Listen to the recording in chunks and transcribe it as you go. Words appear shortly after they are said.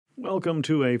Welcome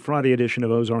to a Friday edition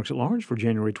of Ozarks at Large for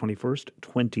January 21st,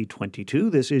 2022.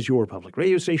 This is your public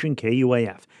radio station,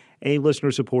 KUAF, a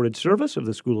listener-supported service of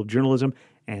the School of Journalism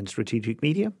and Strategic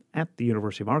Media at the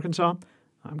University of Arkansas.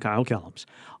 I'm Kyle Kellums.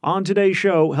 On today's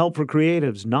show, help for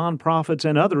creatives, nonprofits,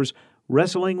 and others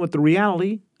wrestling with the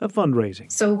reality of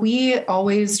fundraising. So we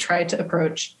always try to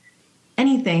approach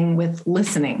anything with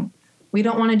listening. We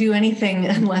don't want to do anything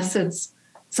unless it's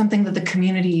something that the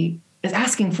community is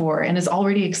asking for and is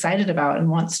already excited about and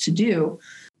wants to do.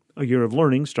 A year of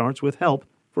learning starts with help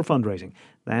for fundraising.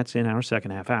 That's in our second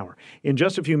half hour. In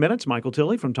just a few minutes, Michael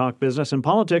Tilley from Talk Business and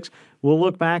Politics will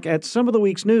look back at some of the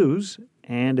week's news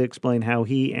and explain how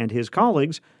he and his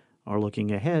colleagues are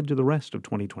looking ahead to the rest of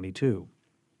 2022.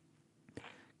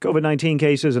 COVID-19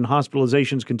 cases and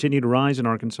hospitalizations continue to rise in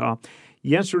Arkansas.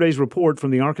 Yesterday's report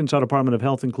from the Arkansas Department of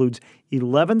Health includes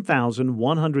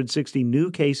 11,160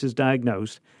 new cases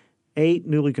diagnosed, 8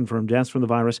 newly confirmed deaths from the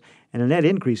virus, and a net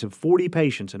increase of 40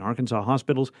 patients in Arkansas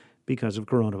hospitals because of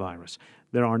coronavirus.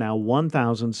 There are now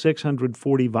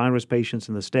 1,640 virus patients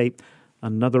in the state,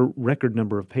 another record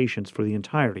number of patients for the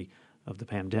entirety of the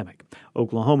pandemic.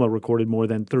 Oklahoma recorded more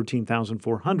than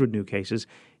 13,400 new cases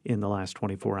in the last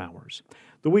 24 hours.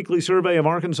 The weekly survey of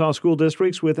Arkansas school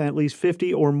districts with at least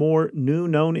 50 or more new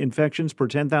known infections per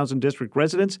 10,000 district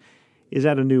residents is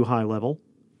at a new high level,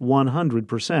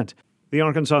 100%. The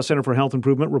Arkansas Center for Health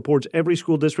Improvement reports every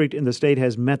school district in the state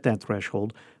has met that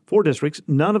threshold. 4 districts,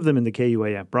 none of them in the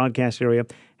KUAF broadcast area,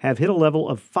 have hit a level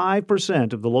of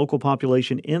 5% of the local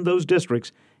population in those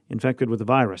districts infected with the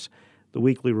virus. The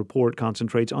weekly report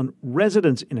concentrates on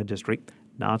residents in a district,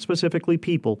 not specifically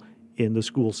people in the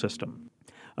school system.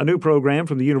 A new program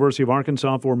from the University of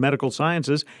Arkansas for Medical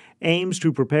Sciences aims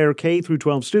to prepare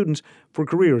K-12 students for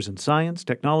careers in science,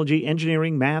 technology,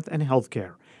 engineering, math, and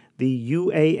healthcare. The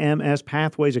UAMS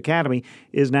Pathways Academy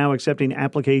is now accepting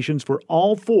applications for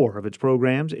all 4 of its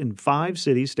programs in 5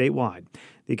 cities statewide.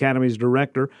 The Academy's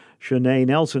director, Shanae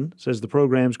Nelson, says the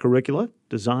program's curricula,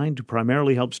 designed to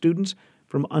primarily help students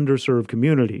from underserved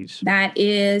communities. That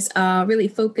is really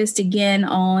focused again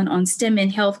on STEM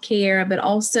and healthcare, but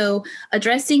also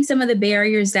addressing some of the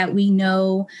barriers that we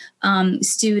know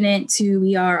students who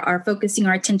we are focusing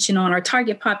our attention on. Our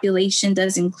target population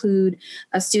does include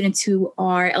students who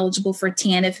are eligible for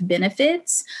TANF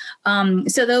benefits.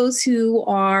 So those who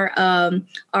are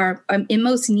in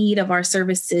most need of our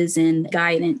services and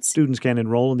guidance. Students can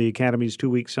enroll in the Academy's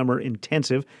 2-week summer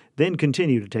intensive, then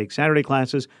continue to take Saturday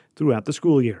classes throughout the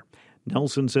school year.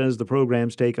 Nelson says the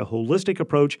programs take a holistic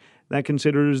approach that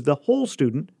considers the whole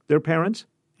student, their parents,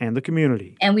 and the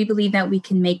community. And we believe that we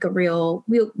can make we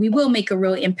will make a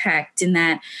real impact in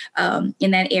that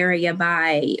area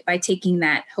by taking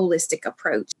that holistic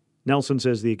approach. Nelson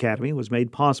says the Academy was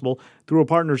made possible through a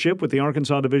partnership with the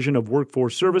Arkansas Division of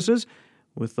Workforce Services,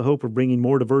 with the hope of bringing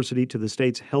more diversity to the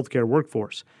state's healthcare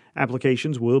workforce.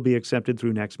 Applications will be accepted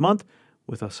through next month,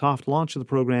 with a soft launch of the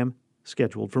program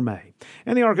scheduled for May.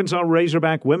 And the Arkansas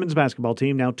Razorback women's basketball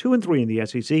team now 2-3 in the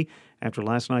SEC after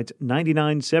last night's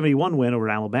 99-71 win over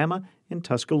Alabama in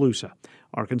Tuscaloosa.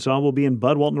 Arkansas will be in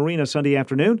Bud Walton Arena Sunday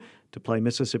afternoon to play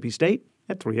Mississippi State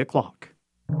at 3 o'clock.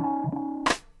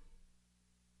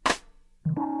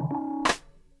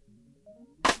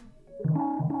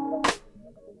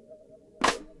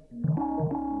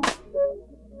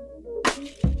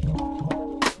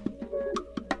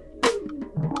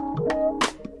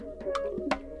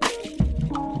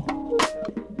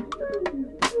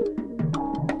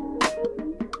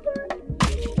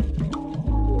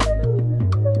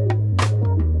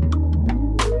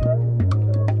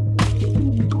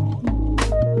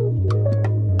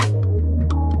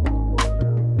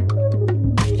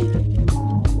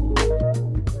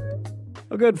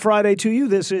 Good Friday to you.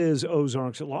 This is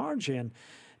Ozarks at Large, and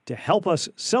to help us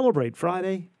celebrate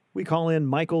Friday, we call in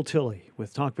Michael Tilley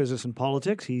with Talk Business and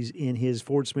Politics. He's in his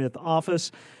Fort Smith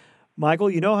office. Michael,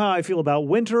 you know how I feel about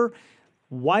winter.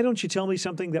 Why don't you tell me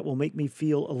something that will make me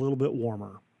feel a little bit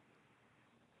warmer?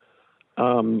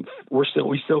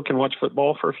 We still can watch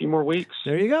football for a few more weeks.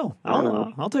 There you go.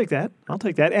 I'll take that.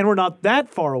 And we're not that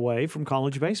far away from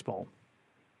college baseball.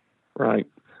 Right.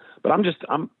 But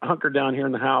I'm hunkered down here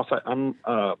in the house. I'm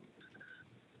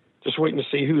just waiting to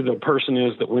see who the person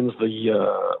is that wins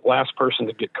the last person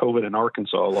to get COVID in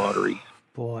Arkansas lottery.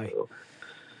 Boy. So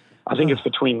I think it's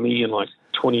between me and like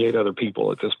 28 other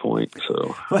people at this point.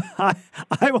 So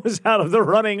I was out of the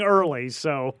running early,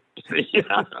 so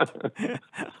yeah.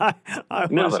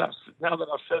 Now that now that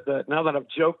I've said that, now that I've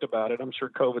joked about it, I'm sure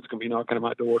COVID's going to be knocking at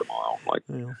my door tomorrow. Like,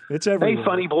 it's everywhere. Hey,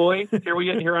 funny boy,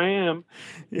 here I am.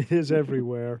 It is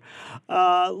everywhere.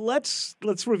 Let's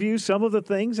review some of the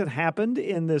things that happened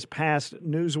in this past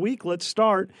news week. Let's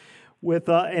start with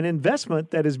an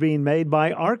investment that is being made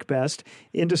by ArcBest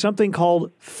into something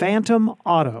called Phantom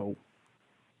Auto.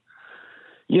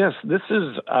 Yes, this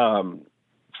is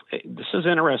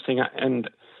interesting, and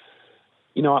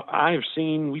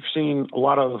we've seen a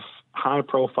lot of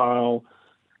high-profile,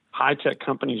 high-tech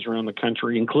companies around the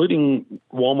country, including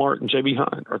Walmart and J.B.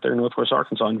 Hunt, right there in Northwest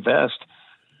Arkansas, invest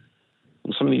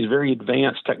in some of these very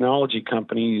advanced technology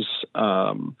companies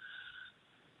out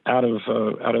of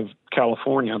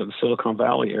California, out of the Silicon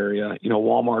Valley area.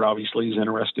 Walmart obviously is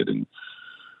interested in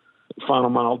final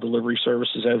mile delivery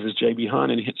services, as is J.B.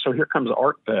 Hunt. And so here comes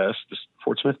ArcBest, this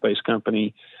Fort Smith-based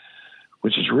company,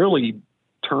 which has really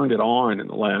turned it on in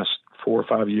the last 4 or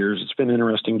 5 years. It's been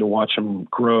interesting to watch them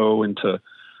grow into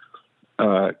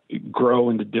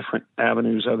different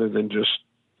avenues other than just,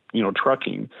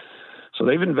 trucking. So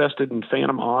they've invested in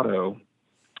Phantom Auto.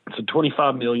 It's a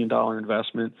 $25 million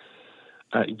investment.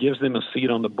 It gives them a seat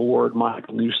on the board.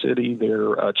 Michael Newcity, the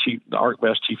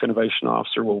ArcBest Chief Innovation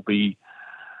Officer, will be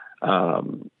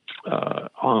on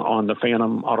the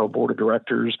Phantom Auto Board of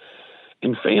Directors.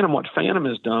 And what Phantom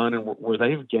has done, and where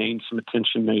they've gained some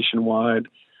attention nationwide,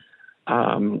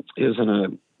 is in a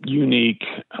unique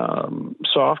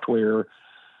software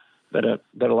that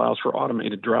allows for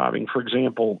automated driving. For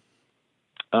example,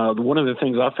 one of the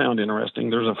things I found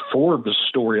interesting, there's a Forbes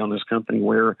story on this company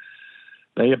where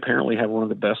they apparently have one of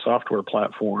the best software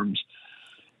platforms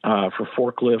for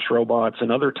forklifts, robots,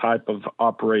 and other type of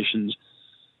operations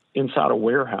inside a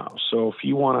warehouse. So if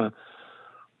you want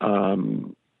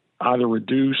to either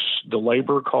reduce the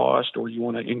labor cost or you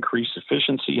want to increase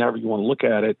efficiency, however you want to look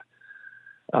at it,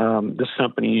 this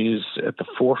company is at the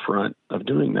forefront of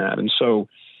doing that. And so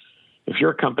if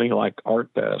you're a company like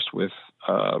ArcBest with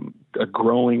a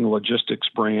growing logistics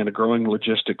brand, a growing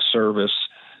logistics service,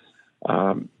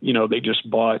 they just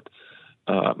bought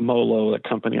Molo, a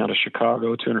company out of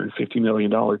Chicago, $250 million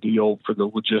deal for the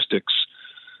logistics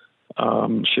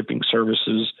shipping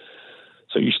services.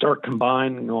 So you start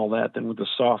combining all that then with the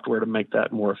software to make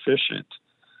that more efficient.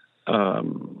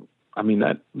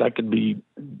 That could be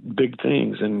big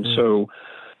things. And so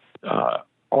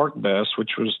ArcBest,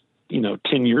 which was,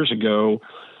 10 years ago,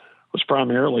 was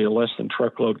primarily a less than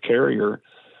truckload carrier,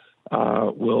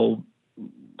 will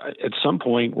at some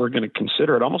point we're going to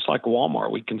consider it almost like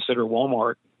Walmart. We consider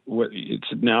Walmart, it's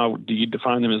now, do you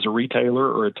define them as a retailer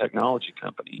or a technology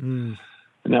company?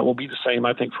 And that will be the same,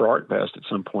 I think, for ArcBest at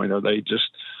some point. Are they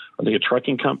a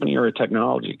trucking company or a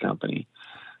technology company?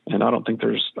 And I think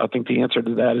the answer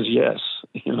to that is yes.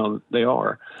 They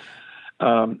are.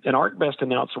 And ArcBest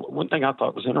announced one thing I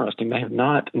thought was interesting. They have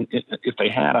not, if they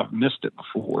had, I've missed it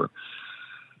before,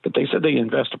 but they said they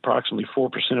invest approximately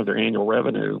 4% of their annual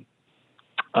revenue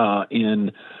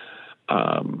in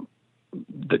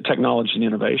the technology and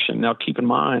innovation. Now, keep in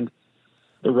mind,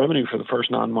 the revenue for the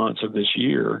first 9 months of this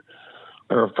year,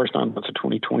 or first 9 months of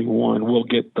 2021, we'll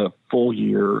get the full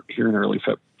year here in early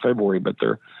February, but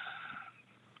their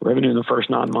revenue in the first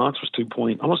 9 months was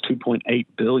almost $2.8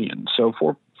 billion. So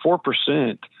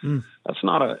 4%, that's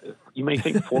not you may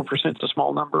think 4% is a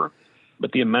small number,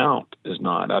 but the amount is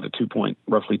not, out of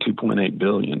roughly $2.8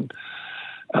 billion.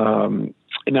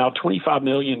 Now, $25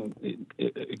 million,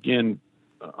 again,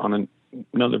 on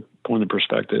another point of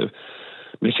perspective,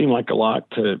 may seem like a lot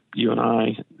to you and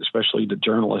I, especially to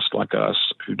journalists like us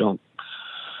who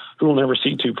will never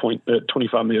see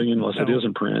 $25 million unless it is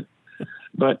in print.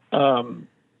 But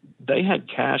they had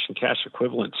cash and cash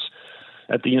equivalents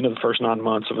at the end of the first 9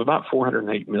 months of about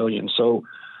 $408 million. So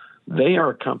they are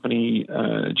a company.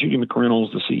 Judy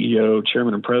McReynolds, the CEO,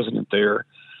 chairman, and president there,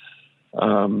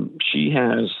 she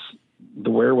has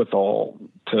the wherewithal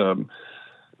to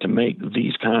make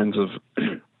these kinds of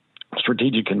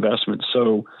strategic investments.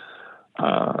 So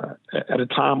at a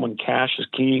time when cash is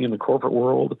king in the corporate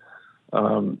world,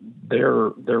 ArcBest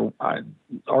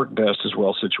is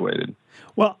well situated.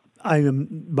 Well, I am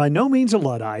by no means a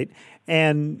Luddite,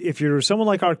 and if you're someone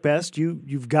like ArcBest,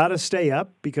 you've got to stay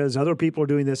up because other people are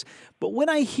doing this. But when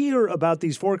I hear about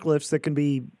these forklifts that can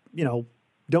be,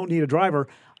 don't need a driver,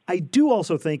 I do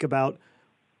also think about,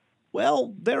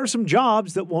 well, there are some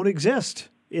jobs that won't exist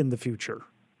in the future.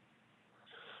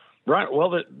 Right.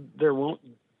 Well, there won't.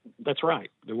 That's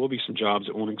right. There will be some jobs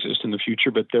that won't exist in the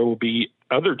future, but there will be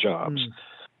other jobs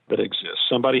that exist.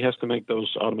 Somebody has to make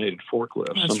those automated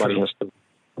forklifts. That's Somebody true. has to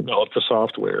develop the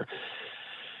software.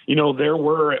 There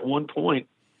were at one point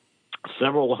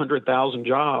several 100,000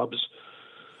 jobs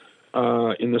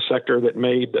in the sector that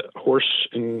made horse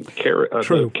and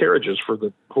the carriages for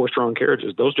the horse-drawn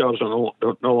carriages. Those jobs no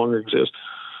longer exist.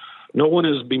 No one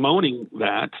is bemoaning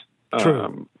that,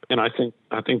 and I think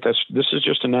this is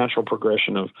just a natural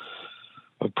progression of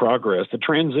progress. The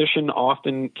transition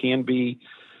often can be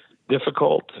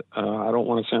difficult. I don't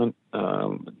want to sound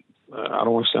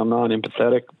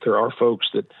non-empathetic. There are folks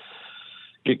that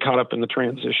get caught up in the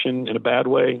transition in a bad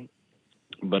way,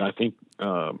 but I think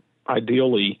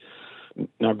ideally.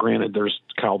 Now, granted, there's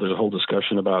a whole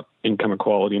discussion about income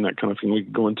equality and that kind of thing we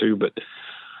could go into, but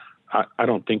I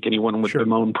don't think anyone would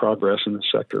bemoan progress in this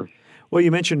sector. Well,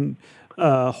 you mentioned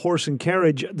horse and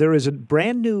carriage. There is a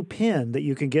brand new pin that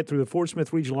you can get through the Fort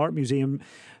Smith Regional Art Museum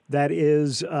that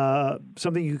is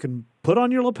something you can put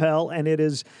on your lapel, and it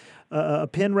is a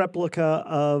pin replica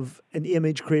of an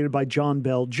image created by John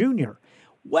Bell Jr.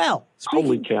 Well,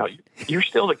 holy cow, you're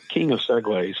still the king of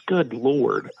segues. Good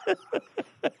Lord.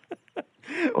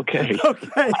 Okay.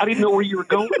 I didn't know where you were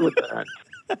going with that.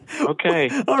 Okay.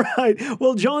 All right.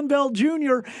 Well, John Bell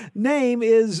Jr. name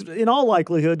is, in all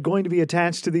likelihood, going to be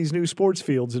attached to these new sports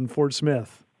fields in Fort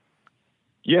Smith.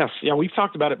 Yes. Yeah, we've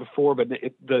talked about it before, but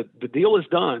the deal is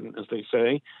done, as they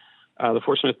say. The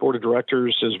Fort Smith Board of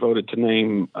Directors has voted to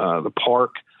name the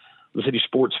park the city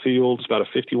sports field. It's about a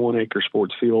 51-acre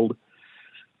sports field.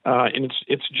 And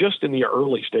it's just in the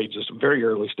early stages, very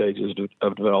early stages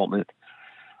of development.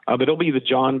 But it'll be the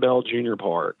John Bell Jr.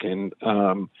 Park. And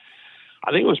I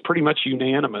think it was pretty much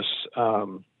unanimous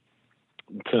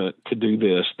to do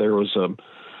this. There was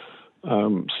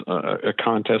a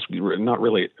contest. Not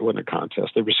really, it wasn't a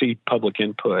contest. They received public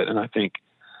input, and I think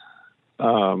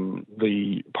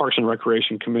the Parks and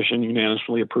Recreation Commission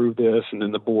unanimously approved this, and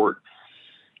then the board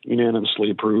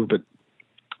unanimously approved. But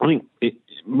I think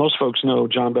most folks know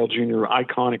John Bell Jr.,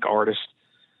 iconic artist,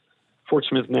 Fort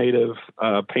Smith native,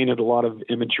 painted a lot of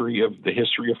imagery of the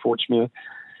history of Fort Smith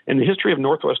and the history of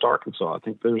Northwest Arkansas. I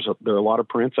think there are a lot of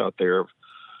prints out there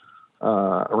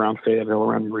around Fayetteville,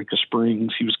 around Eureka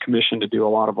Springs. He was commissioned to do a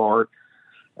lot of art.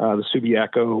 The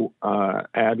Subiaco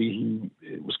Abbey,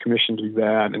 he was commissioned to do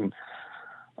that, and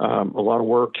a lot of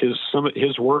work.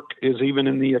 His work is even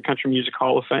in the Country Music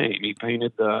Hall of Fame. He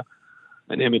painted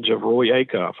an image of Roy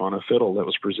Acuff on a fiddle that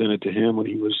was presented to him when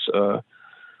he was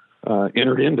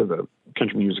entered into the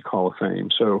Country Music Hall of Fame.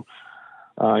 So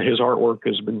his artwork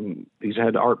he's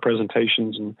had art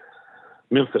presentations in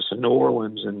Memphis and New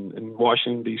Orleans and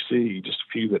Washington, D.C., just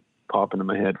a few that pop into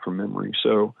my head from memory.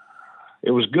 So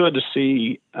it was good to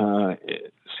see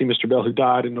Mr. Bell, who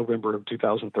died in November of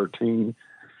 2013.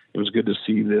 It was good to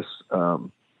see this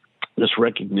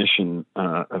recognition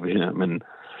of him. And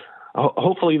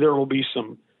hopefully there will be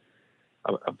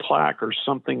a plaque or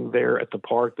something there at the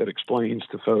park that explains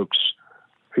to folks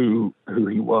who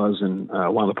he was and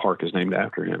why the park is named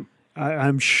after him.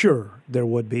 I'm sure there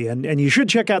would be, and you should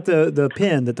check out the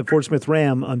pin that the Fort Smith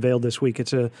Ram unveiled this week.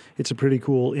 It's a pretty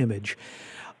cool image.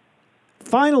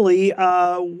 Finally,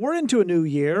 we're into a new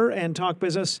year, and Talk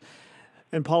Business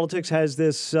and Politics has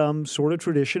this sort of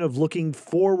tradition of looking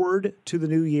forward to the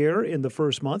new year in the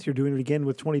first month. You're doing it again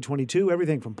with 2022.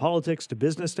 Everything from politics to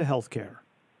business to healthcare.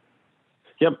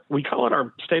 Yep, we call it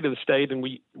our State of the State, and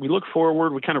we look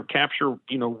forward. We kind of capture,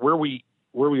 where we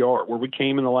are, where we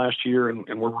came in the last year, and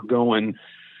where we're going.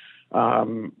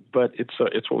 But it's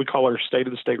what we call our State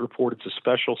of the State report. It's a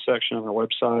special section on our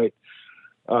website.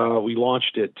 We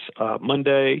launched it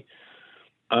Monday.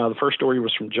 The first story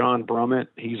was from John Brummett.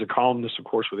 He's a columnist, of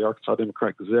course, with the Arkansas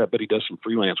Democrat Gazette, but he does some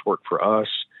freelance work for us.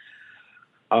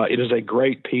 It is a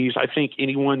great piece. I think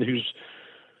anyone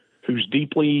who's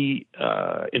deeply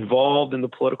involved in the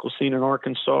political scene in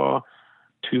Arkansas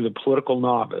to the political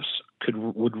novice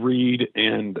would read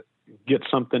and get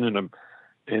something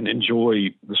and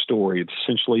enjoy the story. It's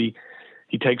essentially,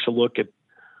 he takes a look at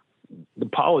the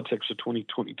politics of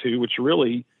 2022, which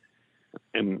really,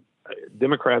 and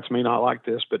Democrats may not like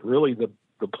this, but really the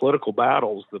political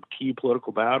battles, the key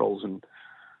political battles in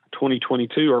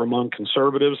 2022 are among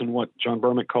conservatives and what John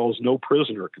Brummett calls no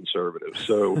prisoner conservatives.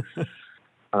 So,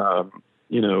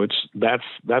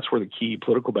 that's where the key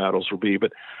political battles will be.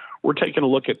 But we're taking a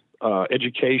look at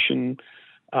education,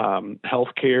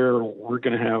 healthcare. We're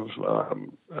going to have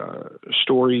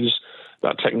stories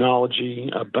about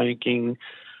technology, banking,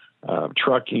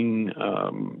 trucking.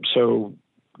 So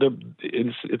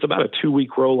it's about a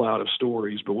 2-week rollout of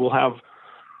stories, but we'll have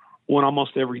one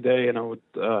almost every day. And I would,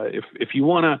 if you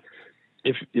want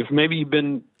to, if maybe you've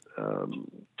been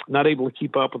not able to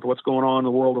keep up with what's going on in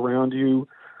the world around you,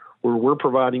 we're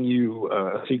providing you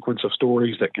a sequence of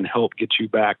stories that can help get you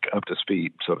back up to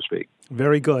speed, so to speak.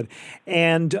 Very good.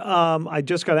 And I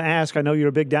just got to ask, I know you're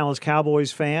a big Dallas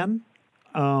Cowboys fan.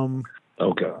 Oh,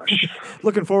 gosh.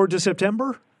 Looking forward to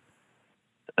September?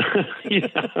 Yeah.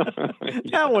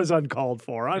 That was uncalled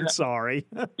for. I'm sorry.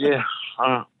 Yeah.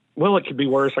 Well, it could be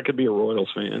worse. I could be a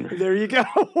Royals fan. There you go.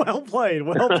 Well played.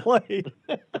 Well played.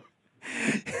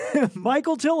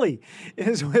 Michael Tilley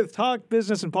is with Talk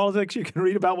Business and Politics. You can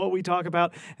read about what we talk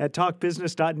about at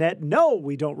talkbusiness.net. No,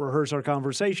 we don't rehearse our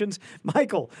conversations.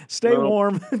 Michael, stay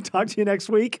warm. Talk to you next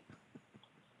week.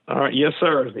 All right. Yes,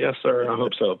 sir. Yes, sir. I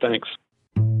hope so. Thanks.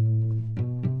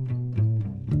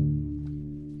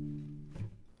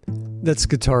 That's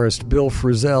guitarist Bill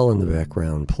Frisell in the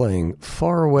background playing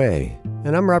Far Away.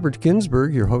 And I'm Robert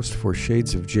Ginsburg, your host for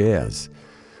Shades of Jazz.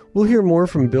 We'll hear more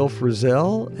from Bill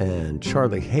Frisell and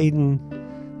Charlie Hayden,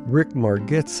 Rick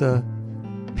Margitza,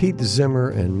 Pete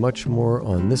Zimmer, and much more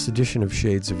on this edition of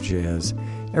Shades of Jazz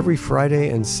every Friday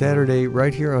and Saturday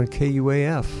right here on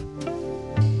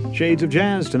KUAF. Shades of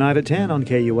Jazz tonight at 10 on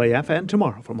KUAF and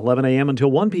tomorrow from 11 a.m. until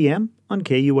 1 p.m. on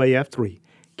KUAF3.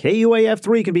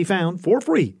 KUAF3 can be found for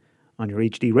free on your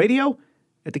HD radio,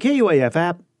 at the KUAF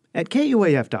app, at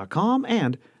KUAF.com,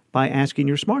 and by asking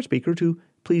your smart speaker to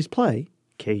please play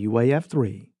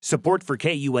KUAF3. Support for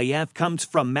KUAF comes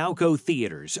from Malco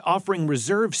Theaters, offering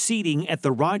reserved seating at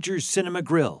the Rogers Cinema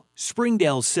Grill,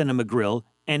 Springdale Cinema Grill,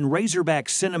 and Razorback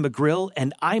Cinema Grill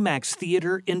and IMAX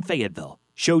Theater in Fayetteville.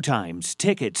 Showtimes,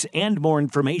 tickets, and more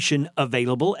information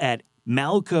available at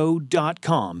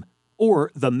malco.com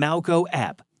or the Malco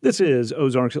app. This is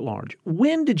Ozarks at Large.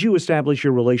 When did you establish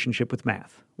your relationship with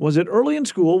math? Was it early in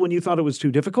school when you thought it was too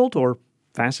difficult or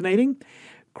fascinating?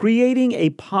 Creating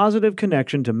a positive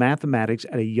connection to mathematics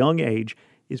at a young age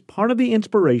is part of the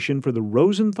inspiration for the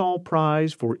Rosenthal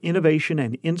Prize for Innovation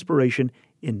and Inspiration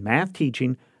in Math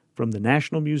Teaching from the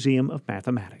National Museum of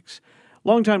Mathematics.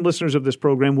 Longtime listeners of this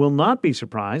program will not be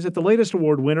surprised that the latest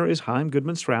award winner is Chaim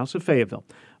Goodman Strauss of Fayetteville,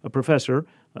 a professor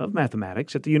of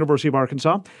mathematics at the University of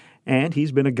Arkansas, and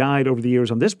he's been a guide over the years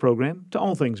on this program to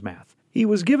all things math. He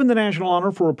was given the national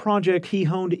honor for a project he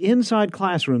honed inside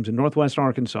classrooms in Northwest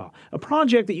Arkansas, a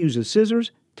project that uses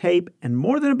scissors, tape, and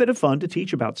more than a bit of fun to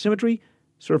teach about symmetry,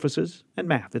 surfaces, and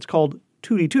math. It's called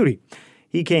Tootie Tootie.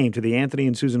 He came to the Anthony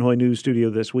and Susan Hoy News studio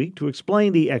this week to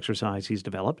explain the exercise he's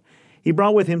developed. He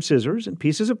brought with him scissors and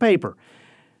pieces of paper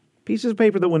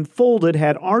that when folded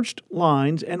had arched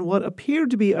lines and what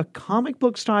appeared to be a comic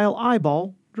book-style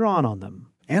eyeball drawn on them.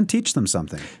 And teach them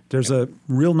something. There's a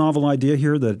real novel idea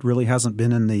here that really hasn't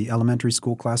been in the elementary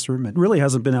school classroom. It really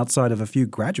hasn't been outside of a few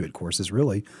graduate courses,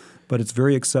 really. But it's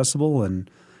very accessible and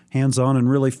hands-on and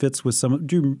really fits with some –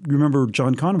 do you remember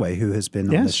John Conway, who has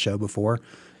been on this show before?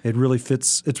 It really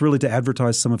fits – it's really to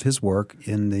advertise some of his work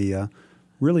in the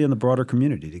really in the broader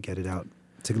community to get it out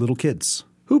to little kids.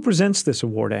 Who presents this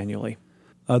award annually?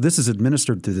 This is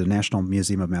administered through the National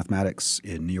Museum of Mathematics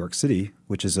in New York City,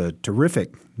 which is a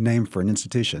terrific name for an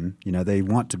institution. You know, they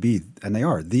want to be, and they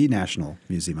are, the National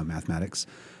Museum of Mathematics.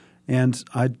 And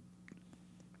I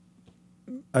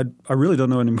really don't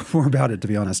know any more about it, to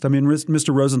be honest. I mean,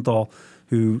 Mr. Rosenthal,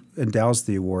 who endows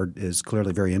the award, is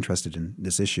clearly very interested in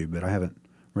this issue, but I haven't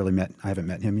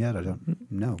met him yet. I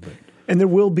don't know. But. And there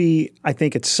will be, I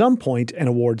think, at some point, an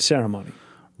award ceremony.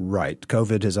 Right.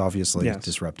 COVID has obviously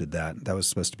disrupted that. That was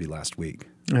supposed to be last week.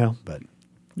 Yeah. But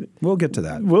we'll get to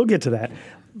that. We'll get to that.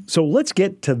 So let's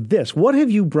get to this. What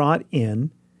have you brought in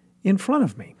front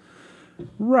of me?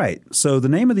 Right. So the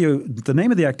name of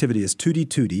the activity is Tootie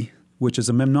Tootie, which is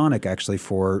a mnemonic actually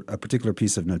for a particular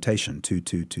piece of notation,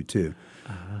 2-2-2-2.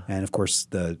 And of course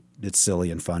it's silly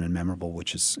and fun and memorable,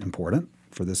 which is important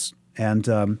for this. And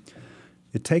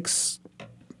it takes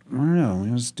I don't know.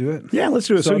 Let's do it. Yeah, let's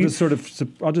do it. So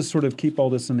I'll just sort of keep all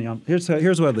this in the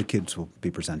here's what the kids will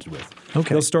be presented with.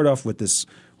 Okay. They'll start off with this.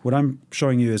 What I'm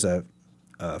showing you is a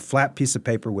flat piece of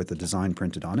paper with a design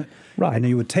printed on it. Right. And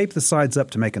you would tape the sides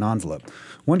up to make an envelope.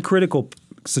 One critical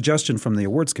suggestion from the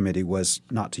awards committee was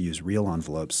not to use real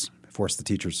envelopes. Ask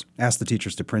the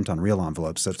teachers to print on real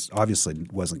envelopes. That obviously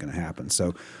wasn't going to happen.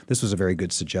 So this was a very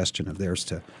good suggestion of theirs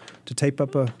to tape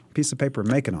up a piece of paper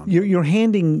and make an envelope. You're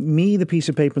handing me the piece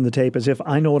of paper and the tape as if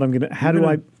I know what I'm going to – how do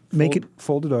I make it?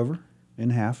 Fold it over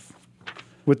in half.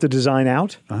 With the design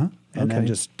out? Uh-huh. And then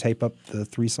just tape up the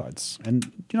three sides. And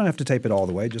you don't have to tape it all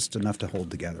the way, just enough to hold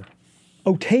together.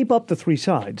 Oh, tape up the three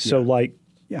sides. Yeah. So like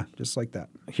 – yeah, just like that.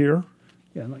 Here?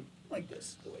 Yeah, like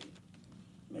this. The way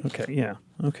okay, yeah.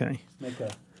 Okay.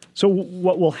 So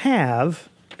what we'll have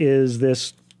is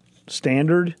this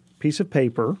standard piece of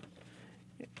paper.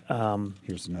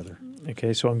 Here's another.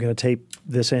 Okay, so I'm going to tape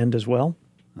this end as well.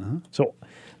 So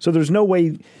there's no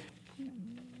way.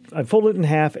 I fold it in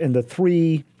half, and the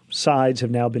three sides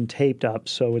have now been taped up.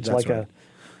 So it's That's like right.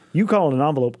 you call it an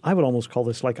envelope. I would almost call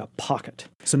this like a pocket.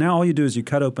 So now all you do is you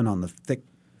cut open on the thick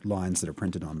lines that are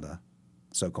printed on the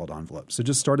so-called envelope. So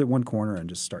just start at one corner and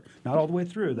just start. Not all the way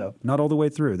through, though. Not all the way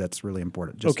through. That's really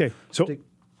important. Just Okay. So, stick-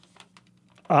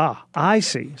 I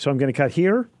see. So I'm going to cut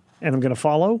here, and I'm going to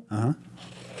follow.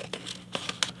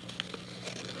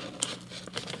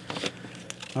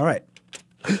 All right.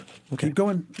 Okay. Keep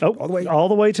going. Oh, All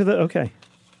the way. to the, okay.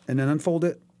 And then unfold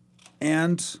it.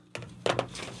 And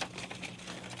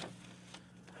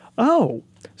Oh,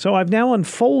 so I've now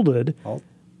unfolded. all,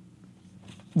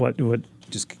 What?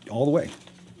 just all the way.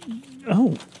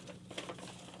 Oh.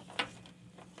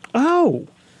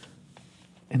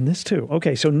 And this too.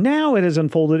 Okay, so now it is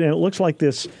unfolded, and it looks like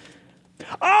this.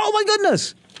 Oh, my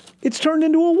goodness. It's turned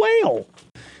into a whale.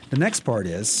 The next part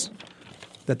is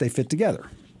that they fit together.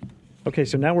 Okay,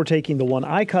 so now we're taking the one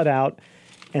I cut out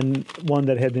and one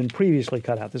that had been previously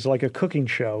cut out. This is like a cooking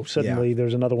show. Suddenly Yeah.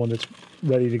 there's another one that's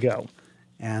ready to go.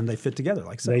 And they fit together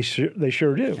like so. They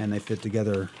sure do. And they fit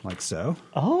together like so.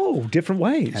 Oh, different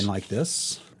ways. And like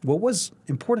this. What was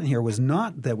important here was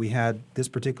not that we had this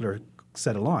particular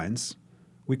set of lines.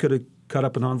 We could have cut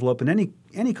up an envelope in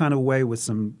any kind of way with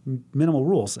some minimal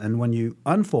rules. And when you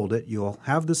unfold it, you'll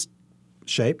have this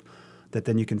shape that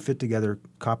then you can fit together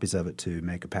copies of it to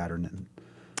make a pattern and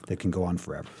that can go on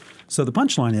forever. So the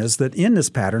punchline is that in this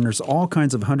pattern, there's all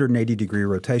kinds of 180-degree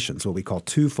rotations, what we call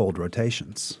two-fold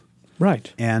rotations.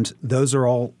 Right. And those are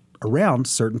all around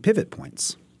certain pivot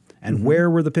points. And where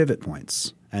were the pivot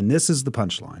points? And this is the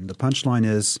punchline. The punchline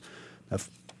is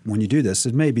when you do this,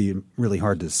 it may be really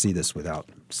hard to see this without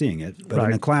seeing it, but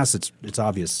in a class it's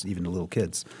obvious even to little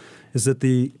kids, is that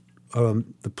the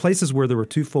places where there were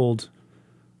twofold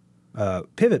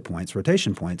pivot points,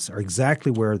 rotation points, are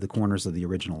exactly where the corners of the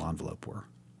original envelope were.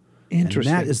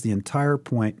 Interesting. And that is the entire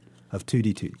point of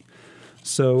 2D.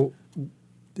 So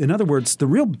in other words,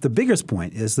 the biggest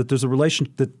point is that there's a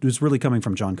relation that is really coming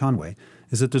from John Conway,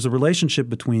 is that there's a relationship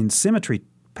between symmetry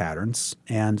patterns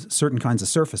and certain kinds of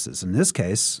surfaces. In this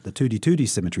case, the 2D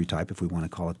symmetry type, if we want to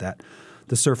call it that,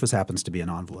 the surface happens to be an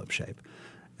envelope shape.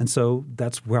 And so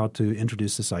that's how to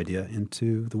introduce this idea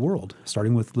into the world,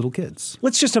 starting with little kids.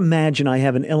 Let's just imagine I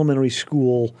have an elementary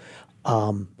school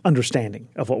understanding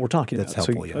of what we're talking That's about.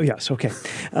 helpful, So, yeah. yes, okay.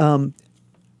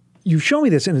 You show me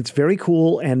this, and it's very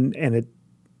cool, and it.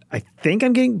 I think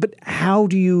I'm getting, but how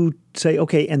do you say,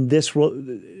 okay, and this will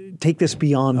take this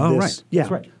beyond this? Right. Yeah.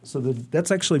 That's right. So that's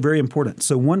actually very important.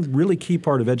 So one really key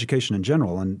part of education in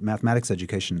general, and mathematics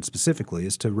education specifically,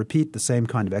 is to repeat the same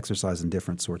kind of exercise in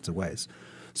different sorts of ways.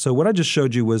 So what I just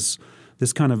showed you was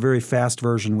this kind of very fast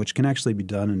version, which can actually be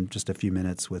done in just a few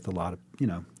minutes with a lot of,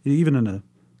 even in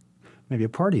maybe a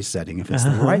party setting if it's the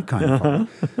right kind of party.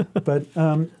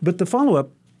 But the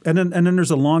follow-up, and then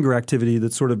there's a longer activity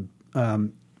that sort of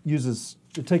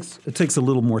it takes a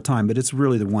little more time, but it's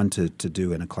really the one to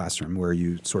do in a classroom where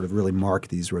you sort of really mark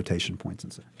these rotation points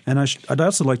and stuff. And I'd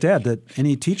also like to add that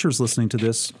any teachers listening to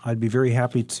this, I'd be very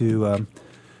happy to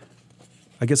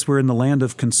I guess we're in the land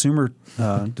of consumer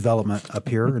development up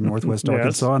here in Northwest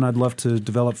Arkansas, and I'd love to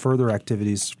develop further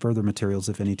activities, further materials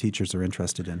if any teachers are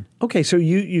interested in. Okay, so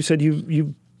you said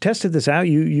you tested this out.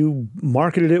 You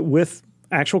marketed it with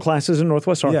actual classes in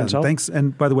Northwest Arkansas. Yeah, thanks.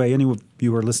 And by the way, any of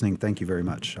you who are listening, thank you very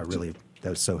much. That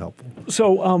was so helpful.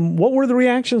 So what were the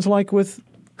reactions like with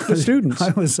the students?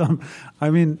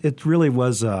 It really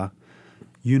was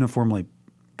uniformly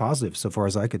positive so far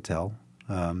as I could tell.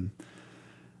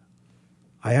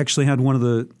 I actually had one of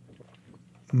the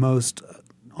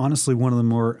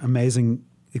more amazing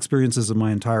experiences of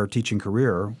my entire teaching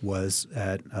career was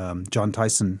at John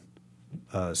Tyson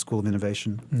School of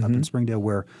Innovation up in Springdale,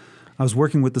 where I was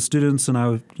working with the students, and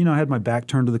I had my back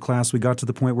turned to the class. We got to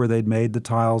the point where they'd made the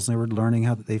tiles, and they were learning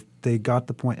how they got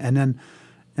the point. And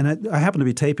I happened to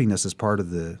be taping this as part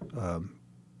of the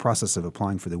process of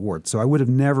applying for the award. So I would have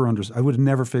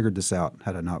never figured this out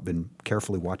had I not been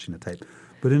carefully watching the tape.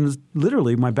 But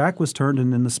literally, my back was turned,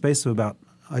 and in the space of about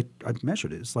I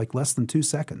measured it. It's like less than 2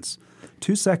 seconds.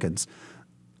 2 seconds.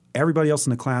 Everybody else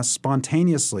in the class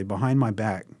spontaneously behind my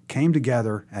back came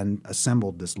together and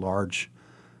assembled this large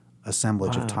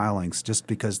assemblage of tilings just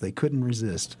because they couldn't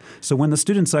resist. So when the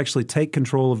students actually take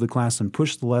control of the class and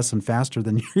push the lesson faster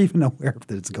than you're even aware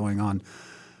that it's going on,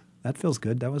 that feels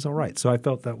good. That was all right. So I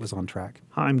felt that was on track.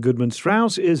 Chaim Goodman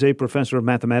Strauss is a professor of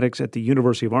mathematics at the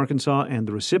University of Arkansas and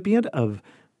the recipient of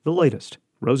the latest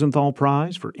Rosenthal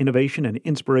Prize for Innovation and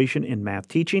Inspiration in Math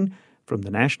Teaching from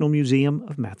the National Museum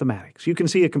of Mathematics. You can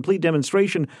see a complete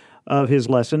demonstration of his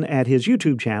lesson at his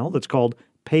YouTube channel that's called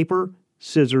paper,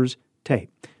 scissors,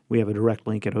 tape. We have a direct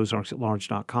link at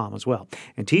ozarksatlarge.com as well.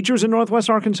 And teachers in Northwest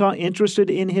Arkansas interested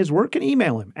in his work can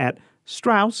email him at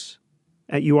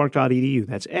strauss@uark.edu.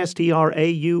 That's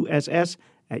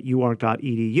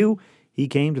strauss@uark.edu. He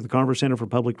came to the Carver Center for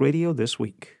Public Radio this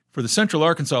week. For the Central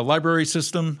Arkansas Library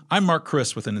System, I'm Mark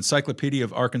Chris with an Encyclopedia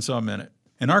of Arkansas Minute.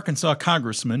 An Arkansas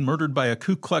congressman murdered by a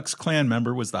Ku Klux Klan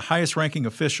member was the highest-ranking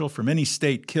official from any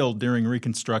state killed during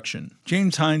Reconstruction.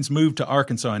 James Hines moved to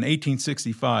Arkansas in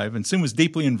 1865 and soon was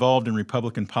deeply involved in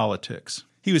Republican politics.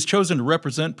 He was chosen to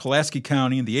represent Pulaski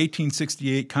County in the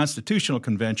 1868 Constitutional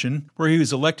Convention, where he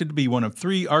was elected to be one of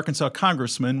 3 Arkansas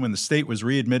congressmen when the state was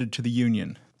readmitted to the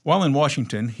Union. While in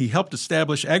Washington, he helped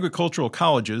establish agricultural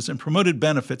colleges and promoted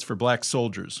benefits for black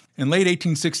soldiers. In late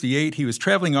 1868, he was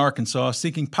traveling Arkansas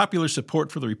seeking popular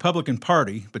support for the Republican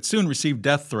Party, but soon received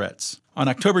death threats. On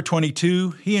October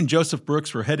 22, he and Joseph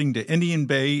Brooks were heading to Indian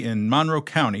Bay in Monroe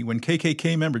County when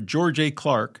KKK member George A.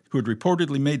 Clark, who had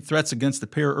reportedly made threats against the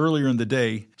pair earlier in the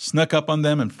day, snuck up on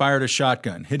them and fired a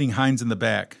shotgun, hitting Hines in the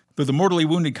back. Though the mortally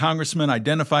wounded congressman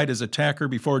identified his attacker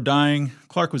before dying,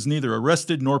 Clark was neither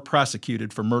arrested nor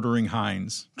prosecuted for murdering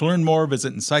Hines. To learn more,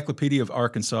 visit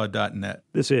encyclopediaofarkansas.net.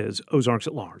 This is Ozarks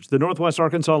at Large. The Northwest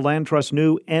Arkansas Land Trust's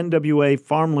new NWA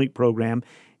Farm Link program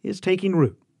is taking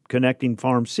root, connecting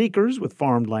farm seekers with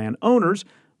farmed land owners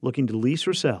looking to lease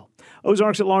or sell.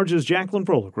 Ozarks at Large's Jacqueline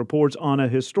Froelich reports on a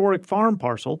historic farm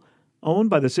parcel owned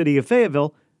by the city of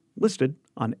Fayetteville listed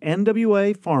on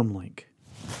NWA Farm Link.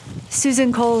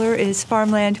 Susan Kohler is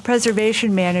Farmland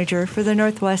Preservation Manager for the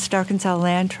Northwest Arkansas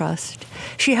Land Trust.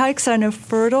 She hikes on a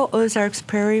fertile Ozarks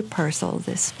Prairie parcel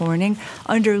this morning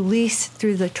under lease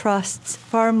through the Trust's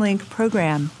FarmLink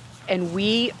program. And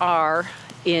we are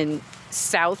in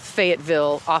South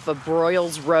Fayetteville off of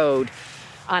Broyles Road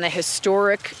on a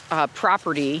historic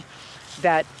property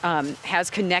that has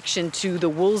connection to the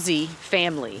Woolsey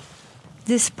family.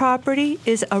 This property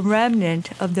is a remnant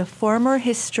of the former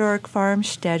historic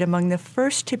farmstead among the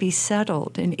first to be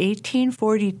settled in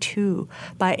 1842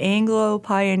 by Anglo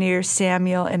pioneers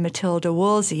Samuel and Matilda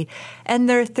Woolsey and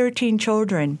their 13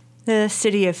 children. The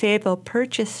city of Fayetteville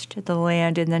purchased the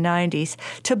land in the 90s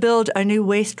to build a new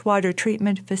wastewater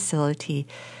treatment facility,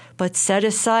 but set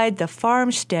aside the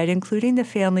farmstead, including the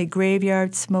family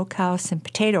graveyard, smokehouse, and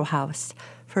potato house,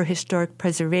 for historic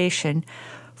preservation.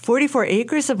 44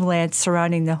 acres of land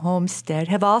surrounding the homestead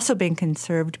have also been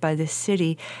conserved by the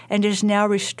city and is now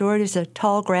restored as a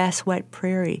tall grass wet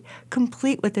prairie,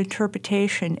 complete with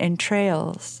interpretation and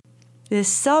trails. This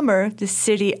summer, the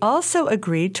city also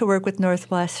agreed to work with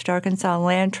Northwest Arkansas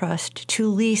Land Trust to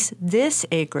lease this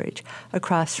acreage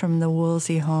across from the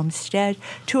Woolsey homestead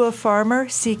to a farmer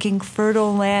seeking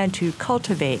fertile land to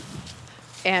cultivate.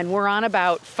 And we're on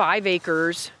about 5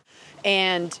 acres,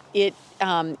 and it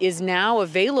is now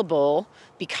available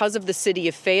because of the city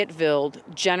of Fayetteville's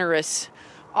generous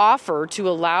offer to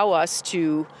allow us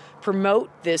to promote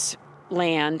this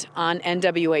land on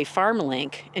NWA Farm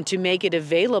Link and to make it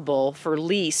available for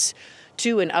lease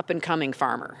to an up-and-coming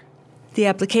farmer. The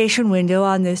application window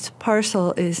on this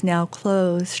parcel is now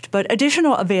closed, but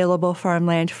additional available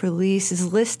farmland for lease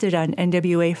is listed on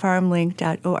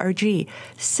nwafarmlink.org,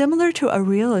 similar to a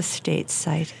real estate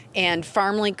site. And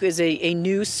FarmLink is a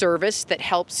new service that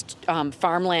helps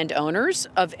farmland owners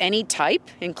of any type,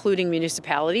 including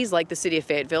municipalities like the city of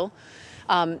Fayetteville,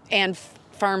 and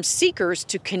farm seekers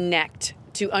to connect,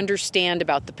 to understand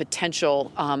about the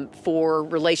potential for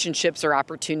relationships or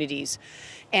opportunities.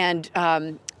 And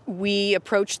we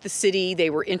approached the city, they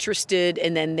were interested,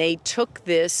 and then they took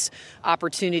this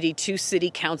opportunity to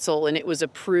City Council, and it was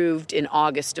approved in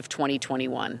August of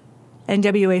 2021.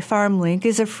 NWA FarmLink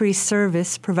is a free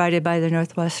service provided by the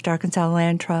Northwest Arkansas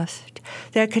Land Trust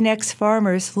that connects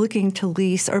farmers looking to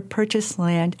lease or purchase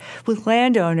land with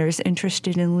landowners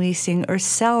interested in leasing or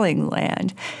selling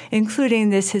land, including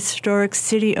this historic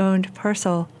city-owned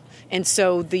parcel. And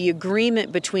so the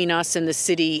agreement between us and the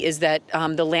city is that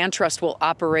the land trust will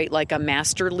operate like a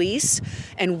master lease,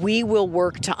 and we will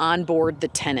work to onboard the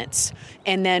tenants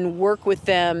and then work with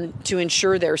them to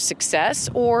ensure their success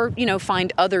or,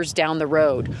 find others down the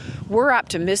road. We're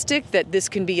optimistic that this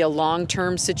can be a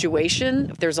long-term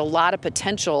situation. There's a lot of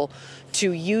potential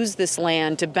to use this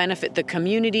land to benefit the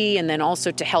community and then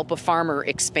also to help a farmer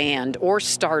expand or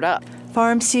start up.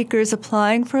 Farm seekers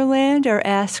applying for land are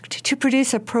asked to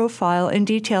produce a profile and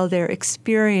detail their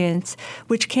experience,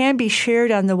 which can be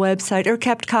shared on the website or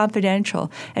kept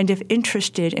confidential, and if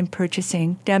interested in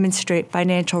purchasing, demonstrate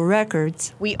financial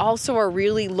records. We also are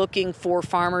really looking for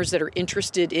farmers that are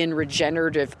interested in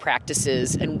regenerative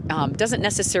practices, and doesn't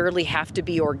necessarily have to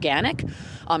be organic.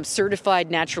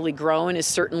 Certified naturally grown is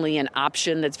certainly an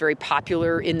option that's very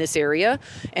popular in this area,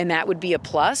 and that would be a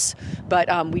plus. But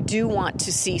we do want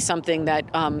to see something that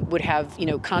would have,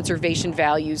 conservation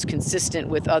values consistent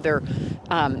with other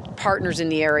partners in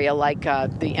the area, like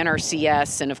the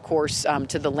NRCS and, of course,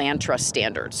 to the land trust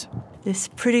standards. This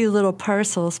pretty little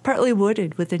parcel is partly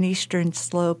wooded with an eastern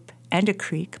slope and a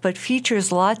creek, but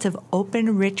features lots of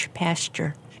open, rich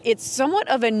pasture. It's somewhat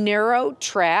of a narrow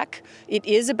track. It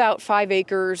is about 5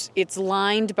 acres. It's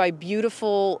lined by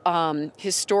beautiful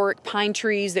historic pine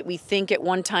trees that we think at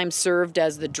one time served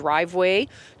as the driveway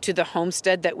to the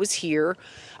homestead that was here.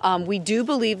 We do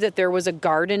believe that there was a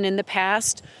garden in the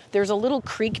past. There's a little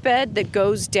creek bed that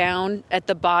goes down at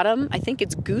the bottom. I think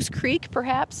it's Goose Creek,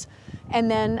 perhaps. And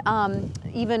then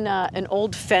even an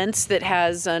old fence that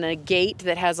has a gate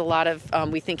that has a lot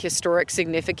of, we think, historic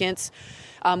significance.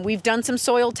 We've done some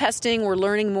soil testing. We're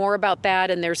learning more about that,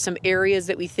 and there's some areas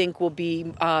that we think will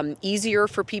be easier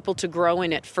for people to grow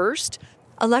in at first.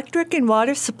 Electric and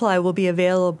water supply will be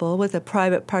available with a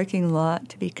private parking lot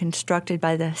to be constructed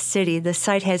by the city. The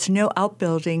site has no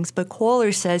outbuildings, but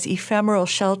Kohler says ephemeral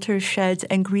shelters, sheds,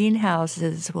 and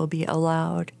greenhouses will be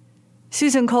allowed.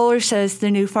 Susan Kohler says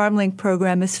the new FarmLink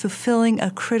program is fulfilling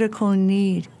a critical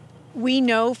need. We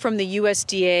know from the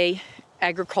USDA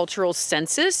agricultural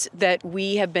census that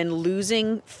we have been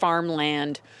losing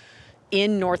farmland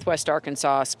in Northwest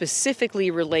Arkansas,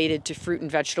 specifically related to fruit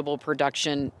and vegetable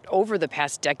production over the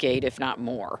past decade, if not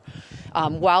more.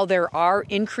 While there are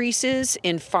increases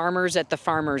in farmers at the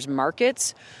farmers'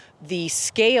 markets, the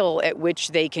scale at which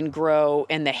they can grow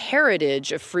and the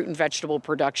heritage of fruit and vegetable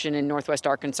production in Northwest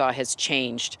Arkansas has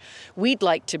changed. We'd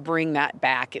like to bring that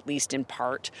back, at least in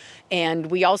part. And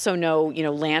we also know,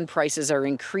 land prices are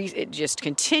just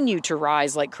continue to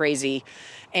rise like crazy.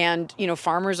 And,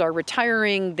 farmers are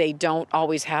retiring. They don't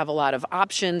always have a lot of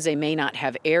options. They may not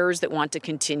have heirs that want to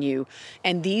continue.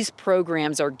 And these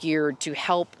programs are geared to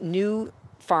help new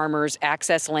farmers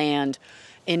access land,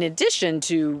 in addition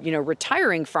to,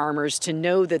 retiring farmers, to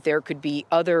know that there could be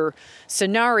other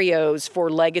scenarios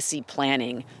for legacy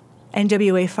planning.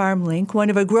 NWA FarmLink, one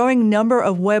of a growing number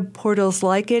of web portals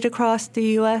like it across the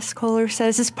U.S., Kohler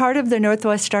says, is part of the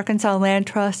Northwest Arkansas Land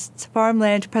Trust's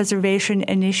Farmland Preservation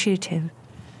Initiative.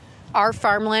 Our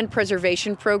farmland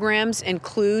preservation programs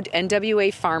include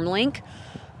NWA FarmLink,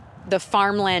 the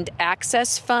Farmland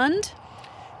Access Fund,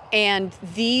 and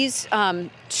these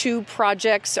two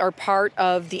projects are part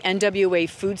of the NWA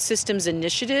Food Systems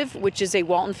Initiative, which is a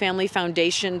Walton Family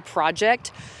Foundation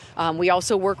project. We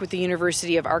also work with the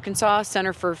University of Arkansas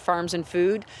Center for Farms and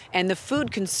Food and the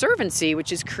Food Conservancy,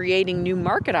 which is creating new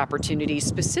market opportunities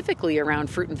specifically around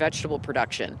fruit and vegetable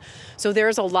production. So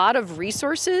there's a lot of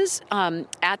resources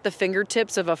at the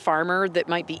fingertips of a farmer that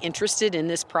might be interested in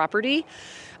this property.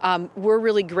 We're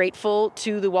really grateful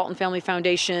to the Walton Family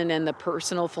Foundation and the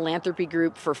Personal Philanthropy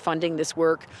Group for funding this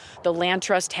work. The Land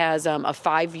Trust has a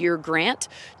 5-year grant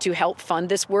to help fund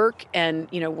this work. And,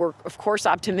 we're, of course,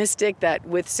 optimistic that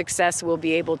with success, we'll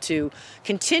be able to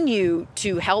continue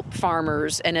to help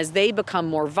farmers. And as they become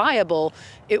more viable,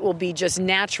 it will be just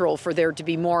natural for there to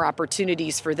be more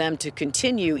opportunities for them to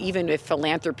continue, even if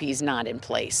philanthropy is not in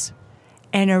place.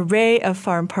 An array of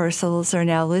farm parcels are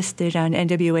now listed on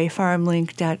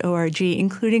nwafarmlink.org,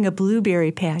 including a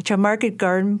blueberry patch, a market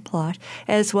garden plot,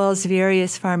 as well as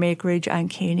various farm acreage on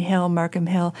Cane Hill, Markham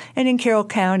Hill, and in Carroll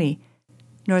County.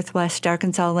 Northwest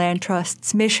Arkansas Land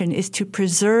Trust's mission is to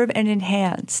preserve and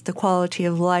enhance the quality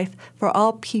of life for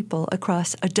all people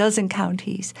across a dozen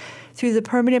counties through the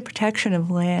permanent protection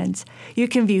of lands. You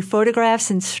can view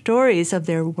photographs and stories of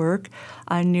their work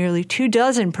on nearly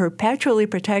 24 perpetually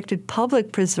protected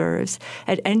public preserves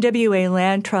at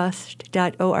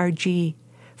nwalandtrust.org.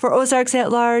 For Ozarks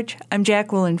at Large, I'm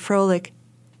Jacqueline Froelich.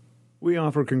 We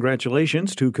offer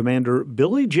congratulations to Commander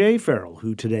Billy J. Farrell,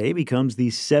 who today becomes the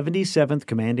 77th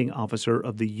commanding officer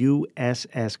of the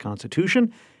USS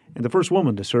Constitution and the first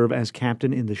woman to serve as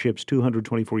captain in the ship's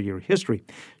 224-year history.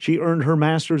 She earned her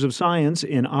Master's of Science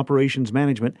in Operations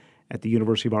Management at the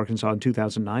University of Arkansas in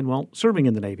 2009 while serving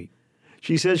in the Navy.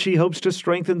 She says she hopes to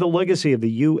strengthen the legacy of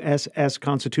the USS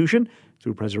Constitution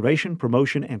through preservation,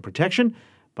 promotion, and protection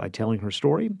by telling her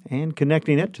story and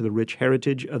connecting it to the rich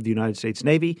heritage of the United States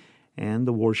Navy and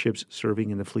the warships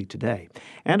serving in the fleet today.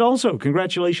 And also,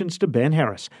 congratulations to Ben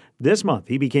Harris. This month,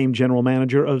 he became general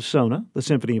manager of SONA, the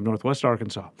Symphony of Northwest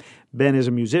Arkansas. Ben is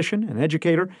a musician, an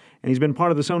educator, and he's been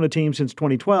part of the SONA team since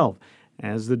 2012.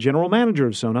 As the general manager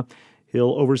of SONA,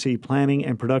 he'll oversee planning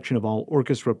and production of all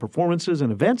orchestra performances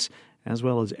and events, as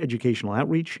well as educational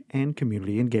outreach and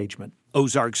community engagement.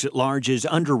 Ozarks at Large is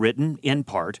underwritten, in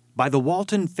part, by the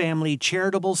Walton Family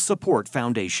Charitable Support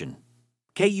Foundation.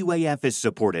 KUAF is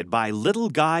supported by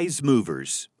Little Guys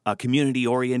Movers, a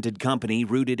community-oriented company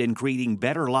rooted in creating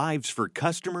better lives for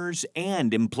customers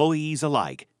and employees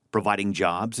alike, providing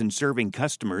jobs and serving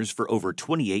customers for over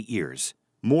 28 years.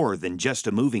 More than just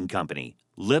a moving company.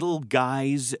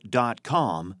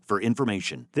 littleguys.com for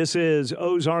information. This is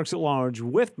Ozarks at Large.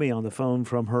 With me on the phone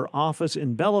from her office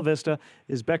in Bella Vista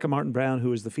is Becca Martin-Brown,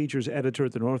 who is the features editor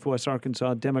at the Northwest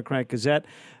Arkansas Democrat Gazette.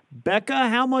 Becca,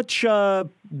 how much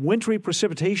wintry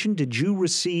precipitation did you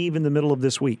receive in the middle of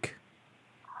this week?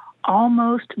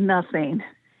 Almost nothing.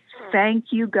 Thank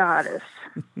you, Goddess.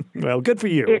 Well, good for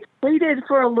you. It pleaded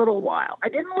for a little while. I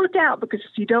didn't look out because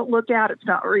if you don't look out, it's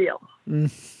not real.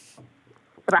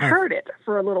 But I heard it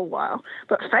for a little while.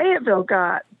 But Fayetteville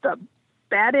got the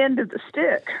bad end of the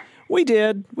stick. We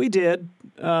did.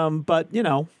 But, you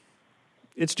know,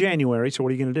 it's January, so what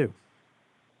are you going to do?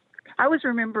 I was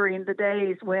remembering the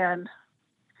days when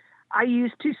I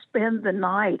used to spend the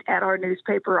night at our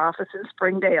newspaper office in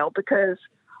Springdale because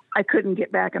I couldn't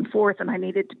get back and forth and I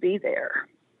needed to be there.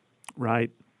 Right.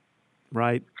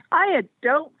 I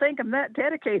don't think I'm that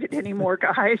dedicated anymore,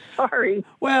 guys. Sorry.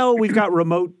 Well, we've got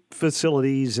remote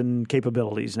facilities and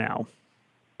capabilities now.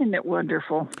 Isn't it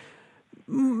wonderful?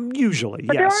 Usually,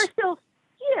 but yes.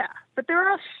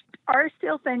 There are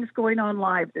still things going on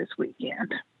live this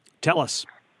weekend. Tell us.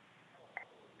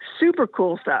 Super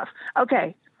cool stuff.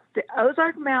 Okay, the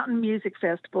Ozark Mountain Music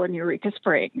Festival in Eureka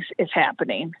Springs is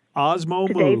happening. Osmo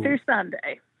today Moo. Through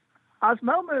Sunday.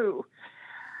 Osmo Moo.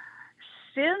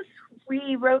 Since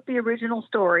we wrote the original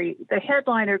story, the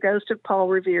headliner, Ghost of Paul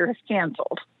Revere, has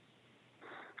canceled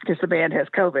because the band has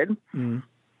COVID. Mm.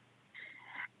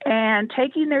 And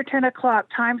taking their 10 o'clock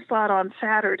time slot on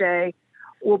Saturday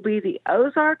will be the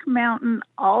Ozark Mountain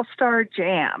All-Star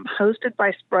Jam, hosted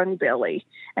by Sprung Billy.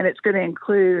 And it's going to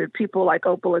include people like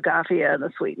Opal Agafia and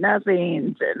the Sweet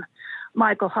Nothings and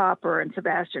Michael Hopper and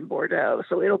Sebastian Bordeaux.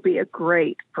 So it'll be a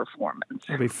great performance.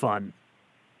 It'll be fun.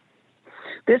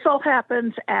 This all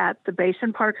happens at the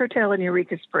Basin Park Hotel in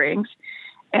Eureka Springs,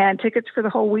 and tickets for the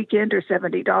whole weekend are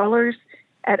 $70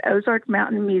 at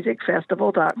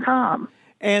ozarkmountainmusicfestival.com.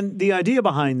 And the idea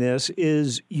behind this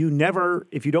is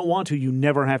if you don't want to, you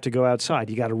never have to go outside.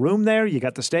 You got a room there, you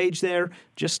got the stage there,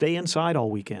 just stay inside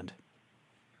all weekend.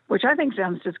 Which I think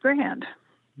sounds just grand.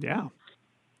 Yeah.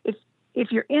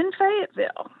 If you're in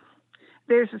Fayetteville,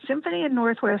 there's a Symphony in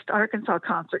Northwest Arkansas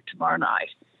concert tomorrow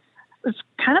night. It's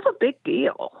kind of a big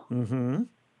deal. Mm-hmm.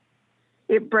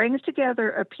 It brings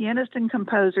together a pianist and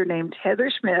composer named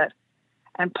Heather Schmidt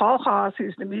and Paul Haas,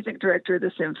 who's the music director of the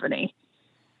symphony.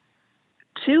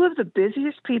 Two of the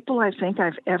busiest people I think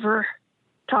I've ever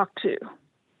talked to.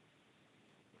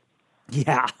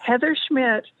 Yeah. Heather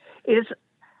Schmidt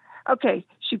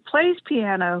she plays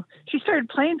piano. She started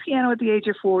playing piano at the age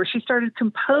of 4. She started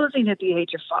composing at the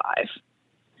age of 5.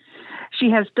 She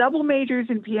has double majors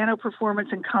in piano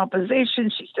performance and composition.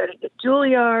 She studied at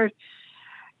Juilliard.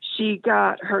 She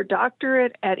got her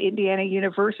doctorate at Indiana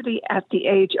University at the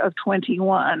age of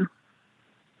 21.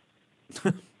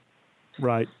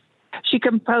 Right. She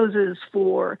composes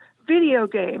for video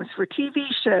games, for TV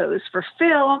shows, for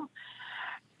film,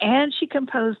 and she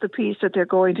composed the piece that they're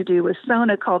going to do with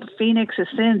Sona called Phoenix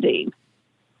Ascending.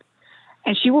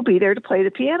 And she will be there to play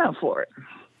the piano for it.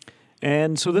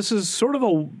 And so this is sort of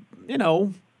a, I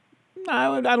don't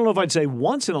know if I'd say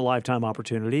once in a lifetime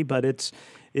opportunity, but it's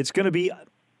going to be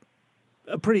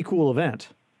a pretty cool event.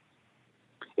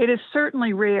 It is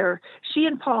certainly rare. She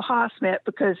and Paul Haas met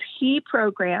because he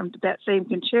programmed that same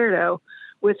concerto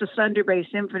with the Thunder Bay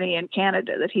Symphony in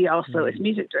Canada that he also is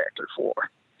music director for.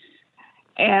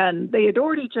 And they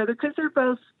adored each other because they're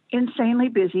both insanely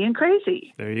busy and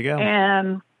crazy. There you go.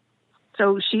 And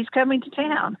so she's coming to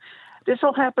town. This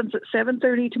all happens at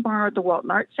 7:30 tomorrow at the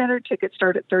Walton Arts Center. Tickets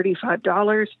start at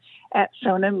 $35 at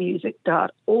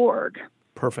sonamusic.org.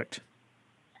 Perfect.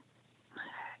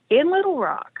 In Little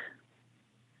Rock,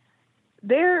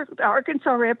 the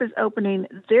Arkansas Rep is opening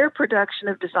their production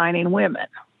of Designing Women.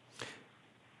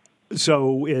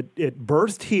 So it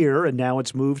birthed here, and now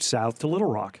it's moved south to Little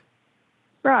Rock.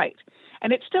 Right.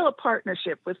 And it's still a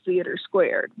partnership with Theater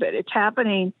Squared, but it's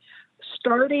happening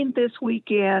starting this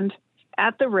weekend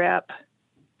at the Rep.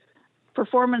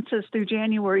 Performances through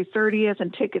January 30th,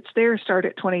 and tickets there start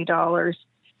at $20.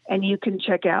 And you can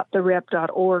check out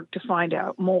therep.org to find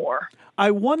out more. I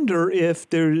wonder if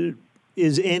there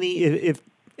is if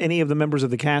any of the members of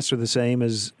the cast are the same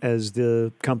as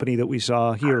the company that we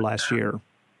saw here last year.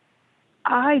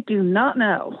 I do not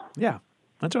know. Yeah,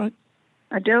 that's right.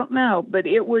 I don't know, but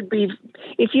it would be,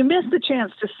 if you missed the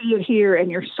chance to see it here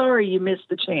and you're sorry you missed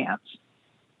the chance,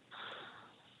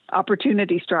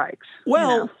 opportunity strikes.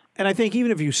 Well, And I think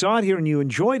even if you saw it here and you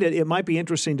enjoyed it, it might be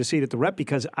interesting to see it at the Rep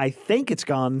because I think it's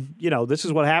gone, this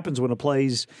is what happens when a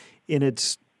play's in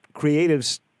its creative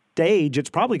stage. It's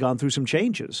probably gone through some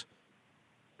changes.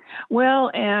 Well,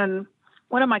 and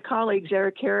one of my colleagues,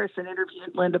 Eric Harrison,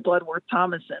 interviewed Linda Bloodworth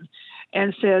Thomason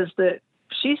and says that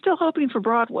she's still hoping for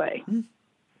Broadway.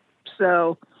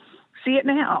 So see it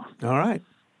now. All right.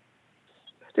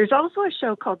 There's also a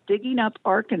show called Digging Up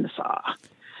Arkansas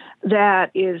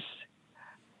that is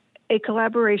a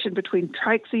collaboration between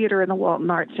Trike Theater and the Walton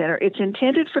Arts Center. It's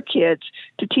intended for kids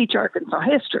to teach Arkansas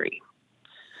history.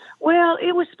 Well,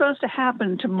 it was supposed to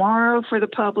happen tomorrow for the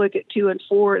public at 2 and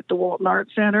 4 at the Walton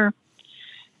Arts Center.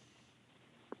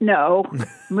 No,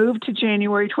 moved to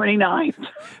January 29th.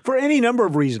 For any number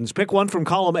of reasons. Pick one from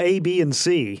column A, B, and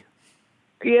C.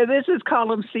 Yeah, this is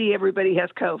column C. Everybody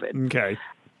has COVID. Okay.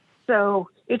 So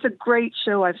it's a great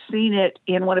show. I've seen it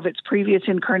in one of its previous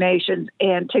incarnations,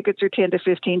 and tickets are $10 to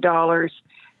 $15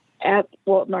 at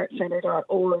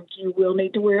WaltonArtsCenter.org. You will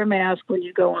need to wear a mask when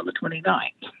you go on the 29th.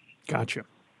 Gotcha.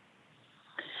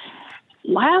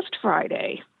 Last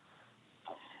Friday,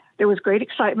 there was great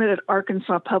excitement at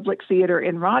Arkansas Public Theater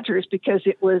in Rogers because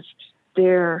it was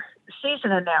their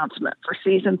season announcement for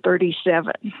season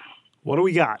 37. What do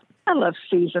we got? I love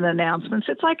season announcements.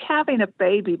 It's like having a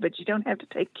baby, but you don't have to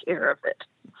take care of it.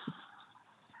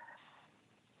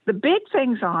 The big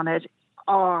things on it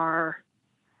are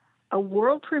a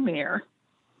world premiere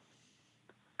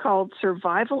called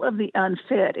Survival of the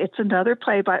Unfit. It's another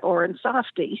play by Orrin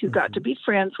Softy, who got to be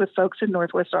friends with folks in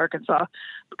Northwest Arkansas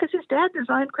because his dad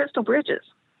designed Crystal Bridges.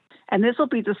 And this will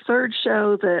be the third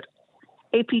show that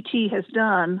APT has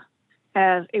done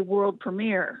as a world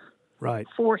premiere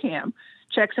for him.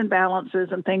 Checks and balances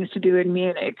and things to do in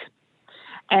Munich.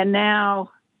 And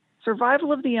now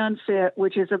Survival of the Unfit,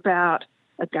 which is about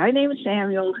a guy named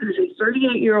Samuel who's a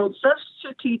 38-year-old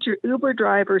substitute teacher, Uber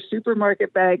driver,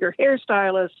 supermarket bagger,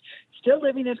 hairstylist, still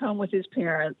living at home with his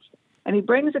parents. And he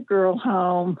brings a girl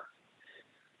home.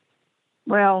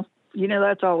 Well,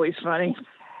 that's always funny.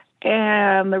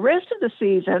 And the rest of the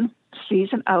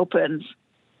season opens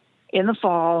in the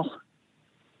fall.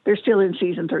 They're still in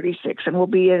season 36, and we'll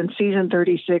be in season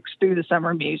 36 through the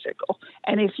summer musical.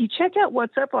 And if you check out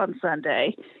What's Up on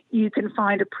Sunday, you can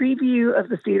find a preview of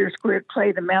the Theater Squared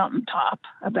play The Mountaintop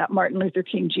about Martin Luther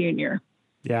King Jr.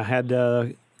 Yeah, I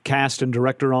had cast and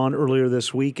director on earlier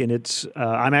this week, and it's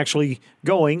I'm actually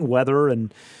going, weather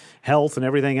and health and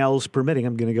everything else permitting.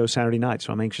 I'm going to go Saturday night,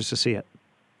 so I'm anxious to see it.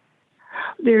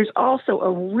 There's also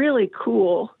a really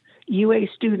cool UA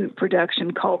student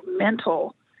production called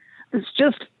Mental. It's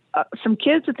just some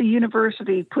kids at the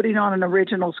university putting on an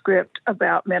original script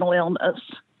about mental illness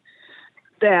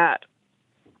that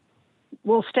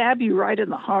will stab you right in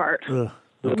the heart. Okay.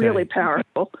 Really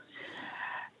powerful.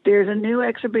 There's a new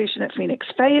exhibition at Phoenix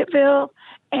Fayetteville,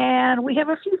 and we have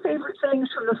a few favorite things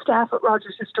from the staff at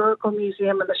Rogers Historical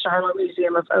Museum and the Shiloh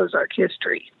Museum of Ozark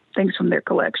History, things from their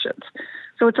collections.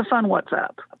 So it's a fun What's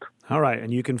Up. All right,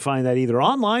 and you can find that either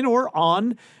online or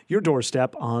on your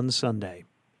doorstep on Sunday.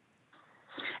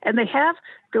 And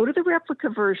go to the replica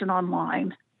version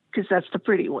online because that's the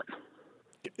pretty one.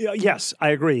 Yes, I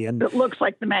agree. And it looks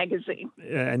like the magazine.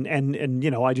 And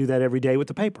I do that every day with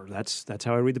the paper. That's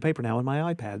how I read the paper now on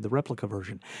my iPad, the replica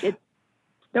version.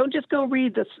 Don't just go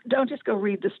read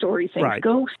the story things. Right.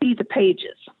 Go see the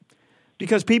pages.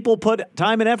 Because people put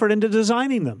time and effort into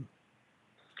designing them.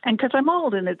 And because I'm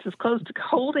old and it's as close to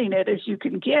holding it as you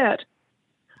can get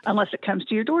unless it comes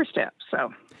to your doorstep.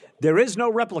 So there is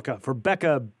no replica for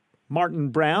Becca Martin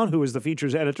Brown, who is the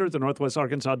features editor at the Northwest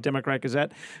Arkansas Democrat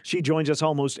Gazette. She joins us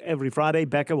almost every Friday.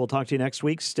 Becca, we'll talk to you next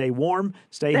week. Stay warm,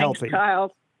 stay healthy. Thanks,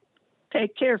 Kyle.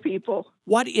 Take care, people.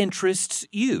 What interests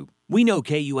you? We know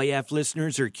KUAF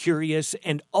listeners are curious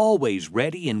and always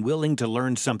ready and willing to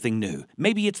learn something new.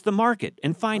 Maybe it's the market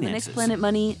and finances. On the Next Planet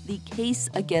Money, the case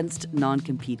against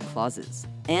non-compete clauses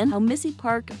and how Missy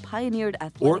Park pioneered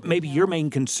athletic. Or maybe your main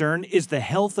concern is the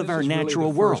health of our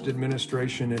natural world. This is really the first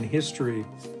administration in history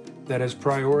that has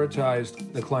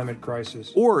prioritized the climate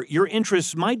crisis. Or your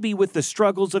interests might be with the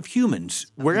struggles of humans,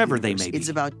 wherever they may be. It's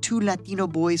about two Latino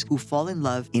boys who fall in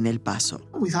love in El Paso.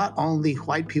 We thought only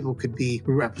white people could be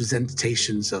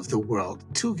representations of the world.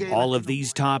 All of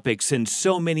these topics and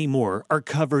so many more are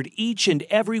covered each and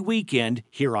every weekend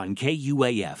here on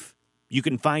KUAF. You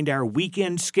can find our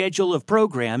weekend schedule of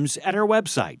programs at our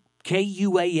website,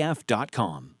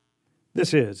 KUAF.com.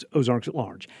 This is Ozarks at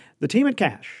Large. The team at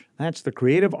CASH, that's the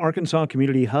Creative Arkansas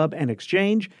Community Hub and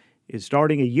Exchange, is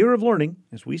starting a year of learning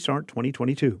as we start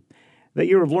 2022. That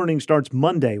year of learning starts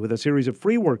Monday with a series of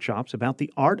free workshops about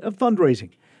the art of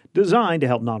fundraising, designed to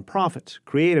help nonprofits,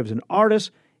 creatives, and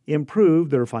artists improve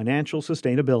their financial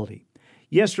sustainability.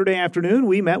 Yesterday afternoon,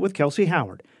 we met with Kelsey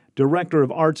Howard, Director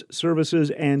of Arts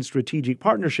Services and Strategic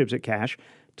Partnerships at Cash,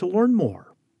 to learn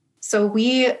more. So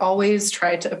we always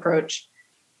try to approach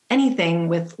anything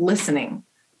with listening.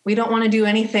 We don't want to do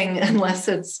anything unless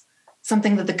it's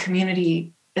something that the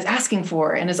community is asking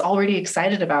for and is already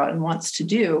excited about and wants to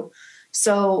do.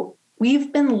 So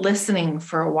we've been listening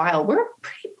for a while. We're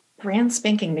pretty brand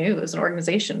spanking new as an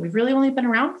organization. We've really only been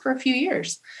around for a few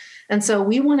years. And so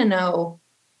we want to know,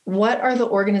 what are the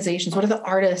organizations, what are the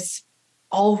artists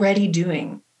already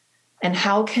doing? And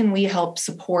how can we help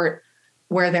support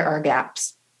where there are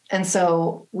gaps? And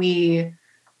so we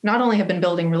not only have been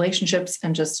building relationships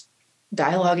and just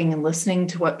dialoguing and listening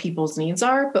to what people's needs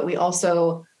are, but we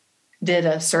also did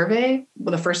a survey,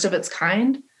 the first of its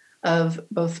kind, of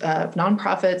both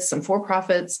nonprofits, some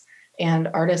for-profits, and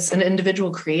artists and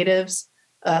individual creatives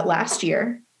last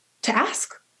year to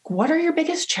ask, what are your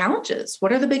biggest challenges?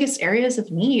 What are the biggest areas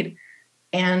of need?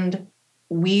 And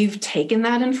we've taken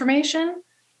that information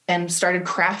and started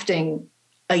crafting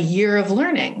a year of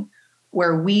learning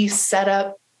where we set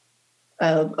up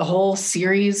a whole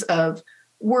series of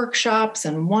workshops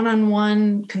and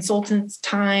one-on-one consultants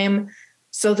time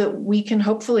so that we can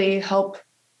hopefully help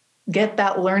get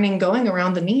that learning going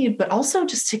around the need, but also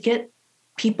just to get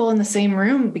people in the same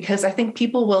room, because I think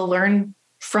people will learn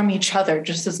from each other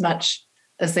just as much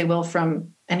as they will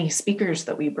from any speakers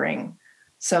that we bring.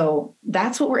 So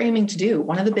that's what we're aiming to do.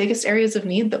 One of the biggest areas of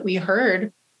need that we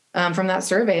heard from that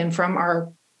survey and from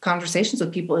our conversations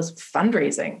with people is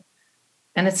fundraising.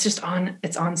 And it's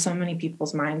on so many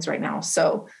people's minds right now.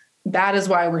 So that is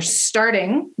why we're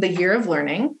starting the year of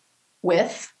learning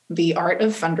with the Art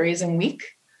of Fundraising Week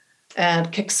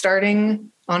and kickstarting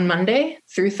on Monday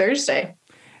through Thursday.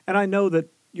 And I know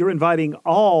that you're inviting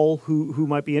all who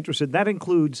might be interested. That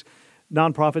includes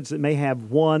nonprofits that may have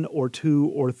one or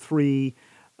two or three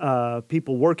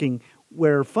people working,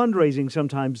 where fundraising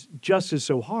sometimes just is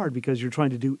so hard because you're trying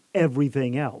to do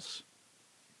everything else.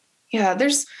 Yeah,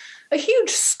 there's a huge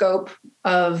scope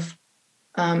of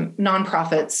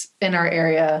nonprofits in our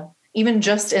area, even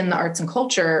just in the arts and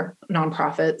culture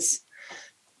nonprofits,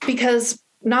 because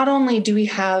not only do we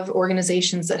have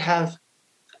organizations that have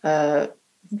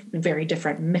very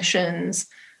different missions,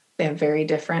 they have very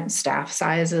different staff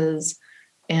sizes,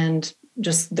 and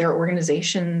just their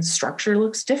organization structure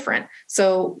looks different.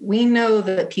 So we know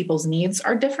that people's needs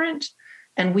are different,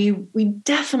 and we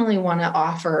definitely want to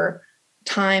offer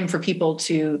time for people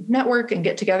to network and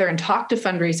get together and talk to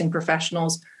fundraising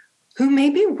professionals who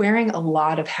may be wearing a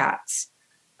lot of hats.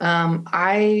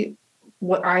 I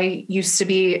used to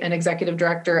be an executive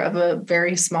director of a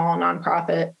very small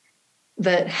nonprofit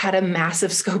that had a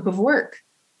massive scope of work.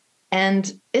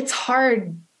 And it's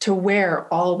hard to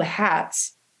wear all the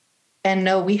hats and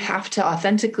know we have to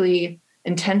authentically,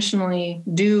 intentionally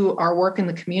do our work in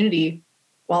the community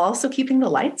while also keeping the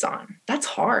lights on. That's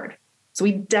hard. So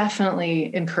we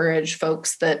definitely encourage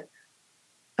folks that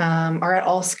are at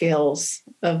all scales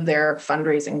of their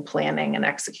fundraising planning and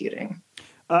executing.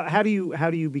 How do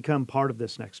you become part of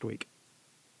this next week?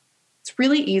 It's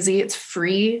really easy. It's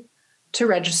free to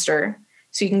register.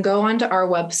 So you can go onto our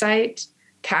website,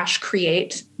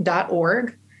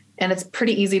 cashcreate.org, and it's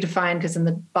pretty easy to find because in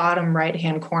the bottom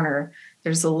right-hand corner,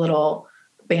 there's a little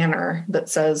banner that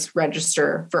says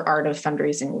register for Art of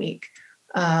Fundraising Week.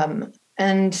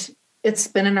 And it's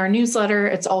been in our newsletter.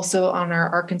 It's also on our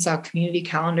Arkansas Community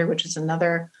Calendar, which is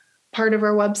another part of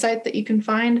our website that you can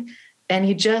find. And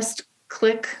you just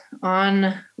click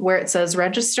on where it says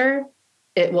register.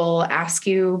 It will ask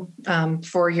you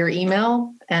for your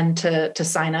email and to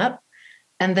sign up.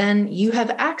 And then you have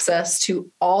access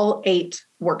to all 8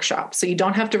 workshops. So you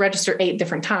don't have to register 8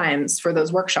 different times for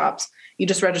those workshops. You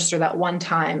just register that one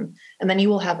time. And then you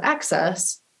will have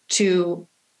access to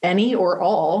any or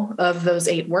all of those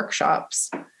 8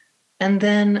 workshops. And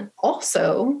then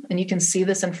also, and you can see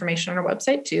this information on our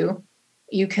website too,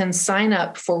 you can sign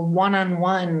up for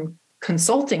one-on-one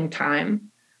consulting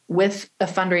time with a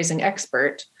fundraising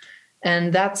expert.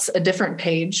 And that's a different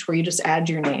page where you just add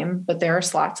your name, but there are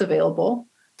slots available.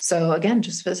 So again,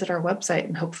 just visit our website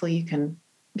and hopefully you can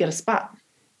get a spot.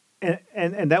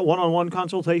 And that one-on-one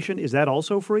consultation, is that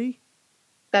also free?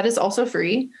 That is also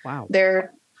free. Wow.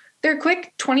 They're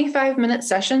quick 25-minute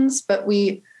sessions, but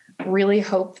we really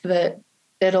hope that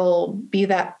it'll be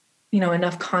that,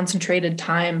 enough concentrated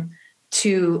time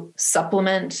to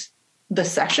supplement the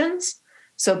sessions.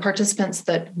 So participants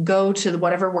that go to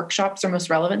whatever workshops are most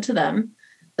relevant to them,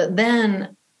 that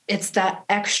then it's that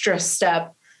extra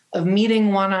step of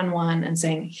meeting one-on-one and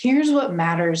saying, here's what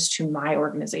matters to my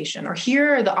organization, or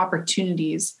here are the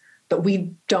opportunities that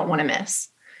we don't want to miss,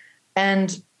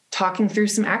 and talking through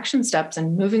some action steps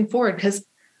and moving forward. Because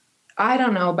I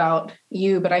don't know about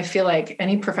you, but I feel like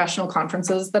any professional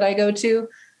conferences that I go to,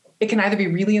 it can either be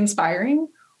really inspiring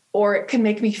or it can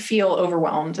make me feel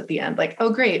overwhelmed at the end. Like, oh,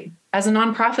 great. As a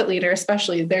nonprofit leader,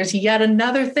 especially, there's yet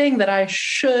another thing that I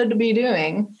should be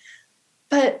doing.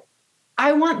 But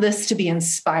I want this to be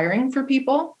inspiring for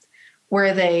people,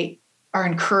 where they are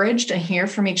encouraged and hear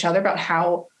from each other about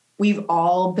how we've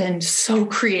all been so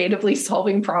creatively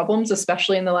solving problems,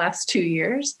 especially in the last 2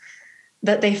 years,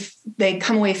 that they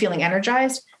come away feeling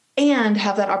energized and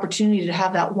have that opportunity to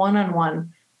have that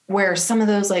one-on-one where some of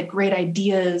those like great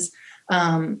ideas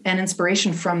and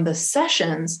inspiration from the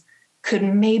sessions could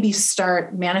maybe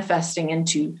start manifesting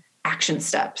into action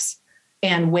steps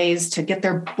and ways to get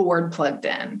their board plugged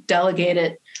in, delegate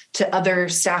it to other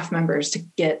staff members to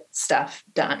get stuff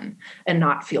done and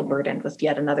not feel burdened with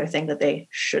yet another thing that they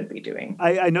should be doing.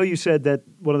 I know you said that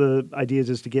one of the ideas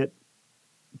is to get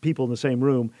people in the same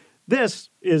room. This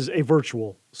is a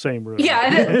virtual same room. Yeah,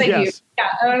 it is. Thank Yes. you. Yeah,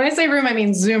 when I say room, I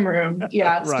mean Zoom room.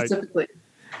 Yeah, Right. specifically.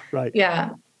 Right.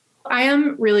 Yeah. I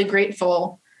am really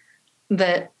grateful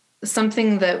that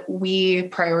something that we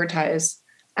prioritize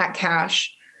at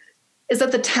Cash is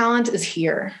that the talent is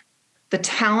here. The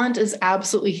talent is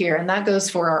absolutely here. And that goes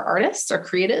for our artists, our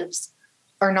creatives,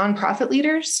 our nonprofit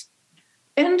leaders,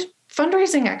 and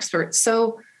fundraising experts.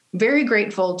 So very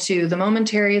grateful to the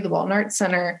Momentary, the Walton Arts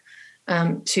Center,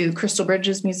 to Crystal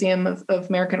Bridges Museum of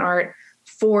American Art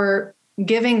for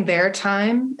giving their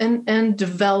time and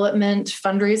development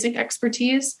fundraising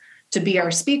expertise to be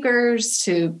our speakers,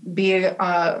 to be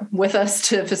with us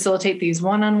to facilitate these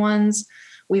one-on-ones.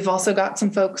 We've also got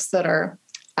some folks that are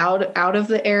out of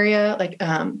the area, like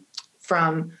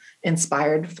from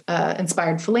Inspired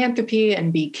Philanthropy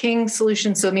and Be King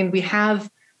Solutions. So, I mean, we have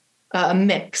a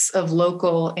mix of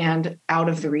local and out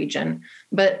of the region.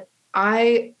 But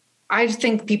I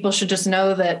think people should just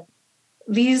know that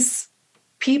these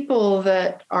people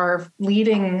that are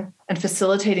leading and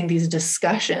facilitating these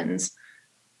discussions,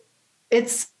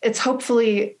 it's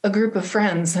hopefully a group of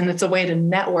friends, and it's a way to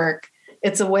network.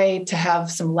 It's a way to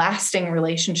have some lasting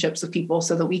relationships with people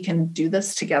so that we can do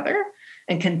this together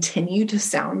and continue to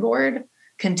soundboard,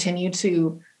 continue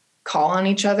to call on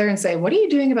each other and say, what are you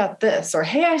doing about this? Or,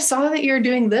 hey, I saw that you're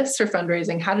doing this for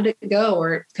fundraising. How did it go?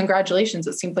 Or congratulations,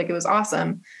 it seemed like it was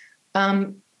awesome.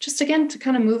 Just again, to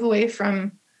kind of move away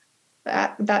from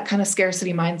that kind of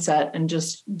scarcity mindset and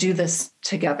just do this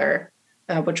together,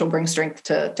 which will bring strength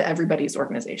to everybody's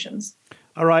organizations.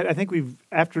 All right. I think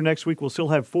after next week, we'll still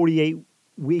have 48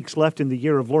 weeks left in the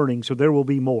year of learning, so there will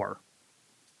be more.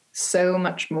 So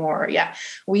much more. Yeah.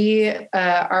 We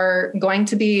are going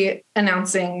to be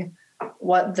announcing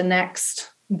what the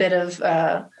next bit of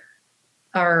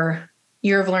our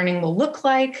year of learning will look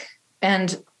like.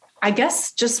 And I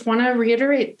guess just want to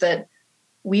reiterate that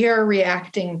we are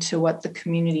reacting to what the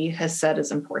community has said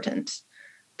is important,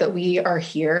 that we are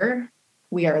here,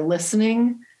 we are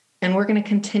listening, and we're going to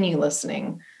continue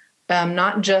listening,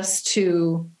 not just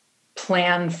to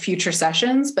plan future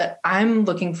sessions, but I'm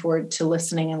looking forward to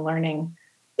listening and learning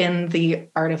in the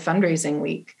Art of Fundraising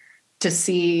Week to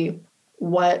see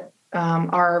what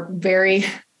our very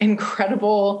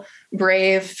incredible,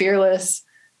 brave, fearless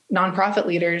nonprofit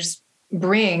leaders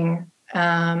bring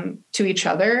to each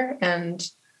other and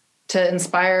to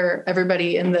inspire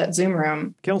everybody in that Zoom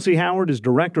room. Kelsey Howard is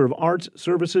Director of Arts,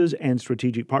 Services, and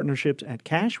Strategic Partnerships at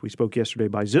Cash. We spoke yesterday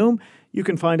by Zoom. You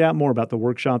can find out more about the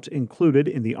workshops included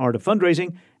in the Art of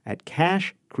Fundraising at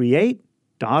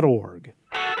cashcreate.org.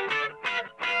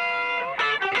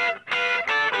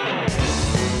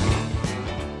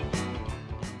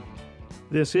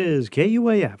 This is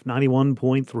KUAF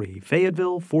 91.3,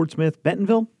 Fayetteville, Fort Smith,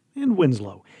 Bentonville, and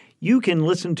Winslow. You can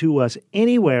listen to us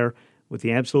anywhere with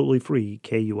the absolutely free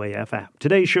KUAF app.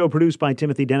 Today's show produced by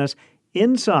Timothy Dennis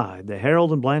inside the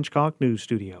Harold and Blanchcock News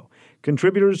Studio.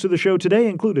 Contributors to the show today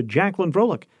included Jacqueline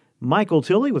Froelich, Michael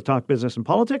Tilley with Talk Business and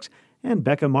Politics, and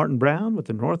Becca Martin Brown with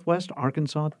the Northwest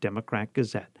Arkansas Democrat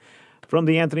Gazette. From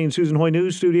the Anthony and Susan Hoy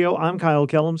News Studio, I'm Kyle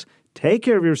Kellums. Take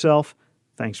care of yourself.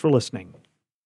 Thanks for listening.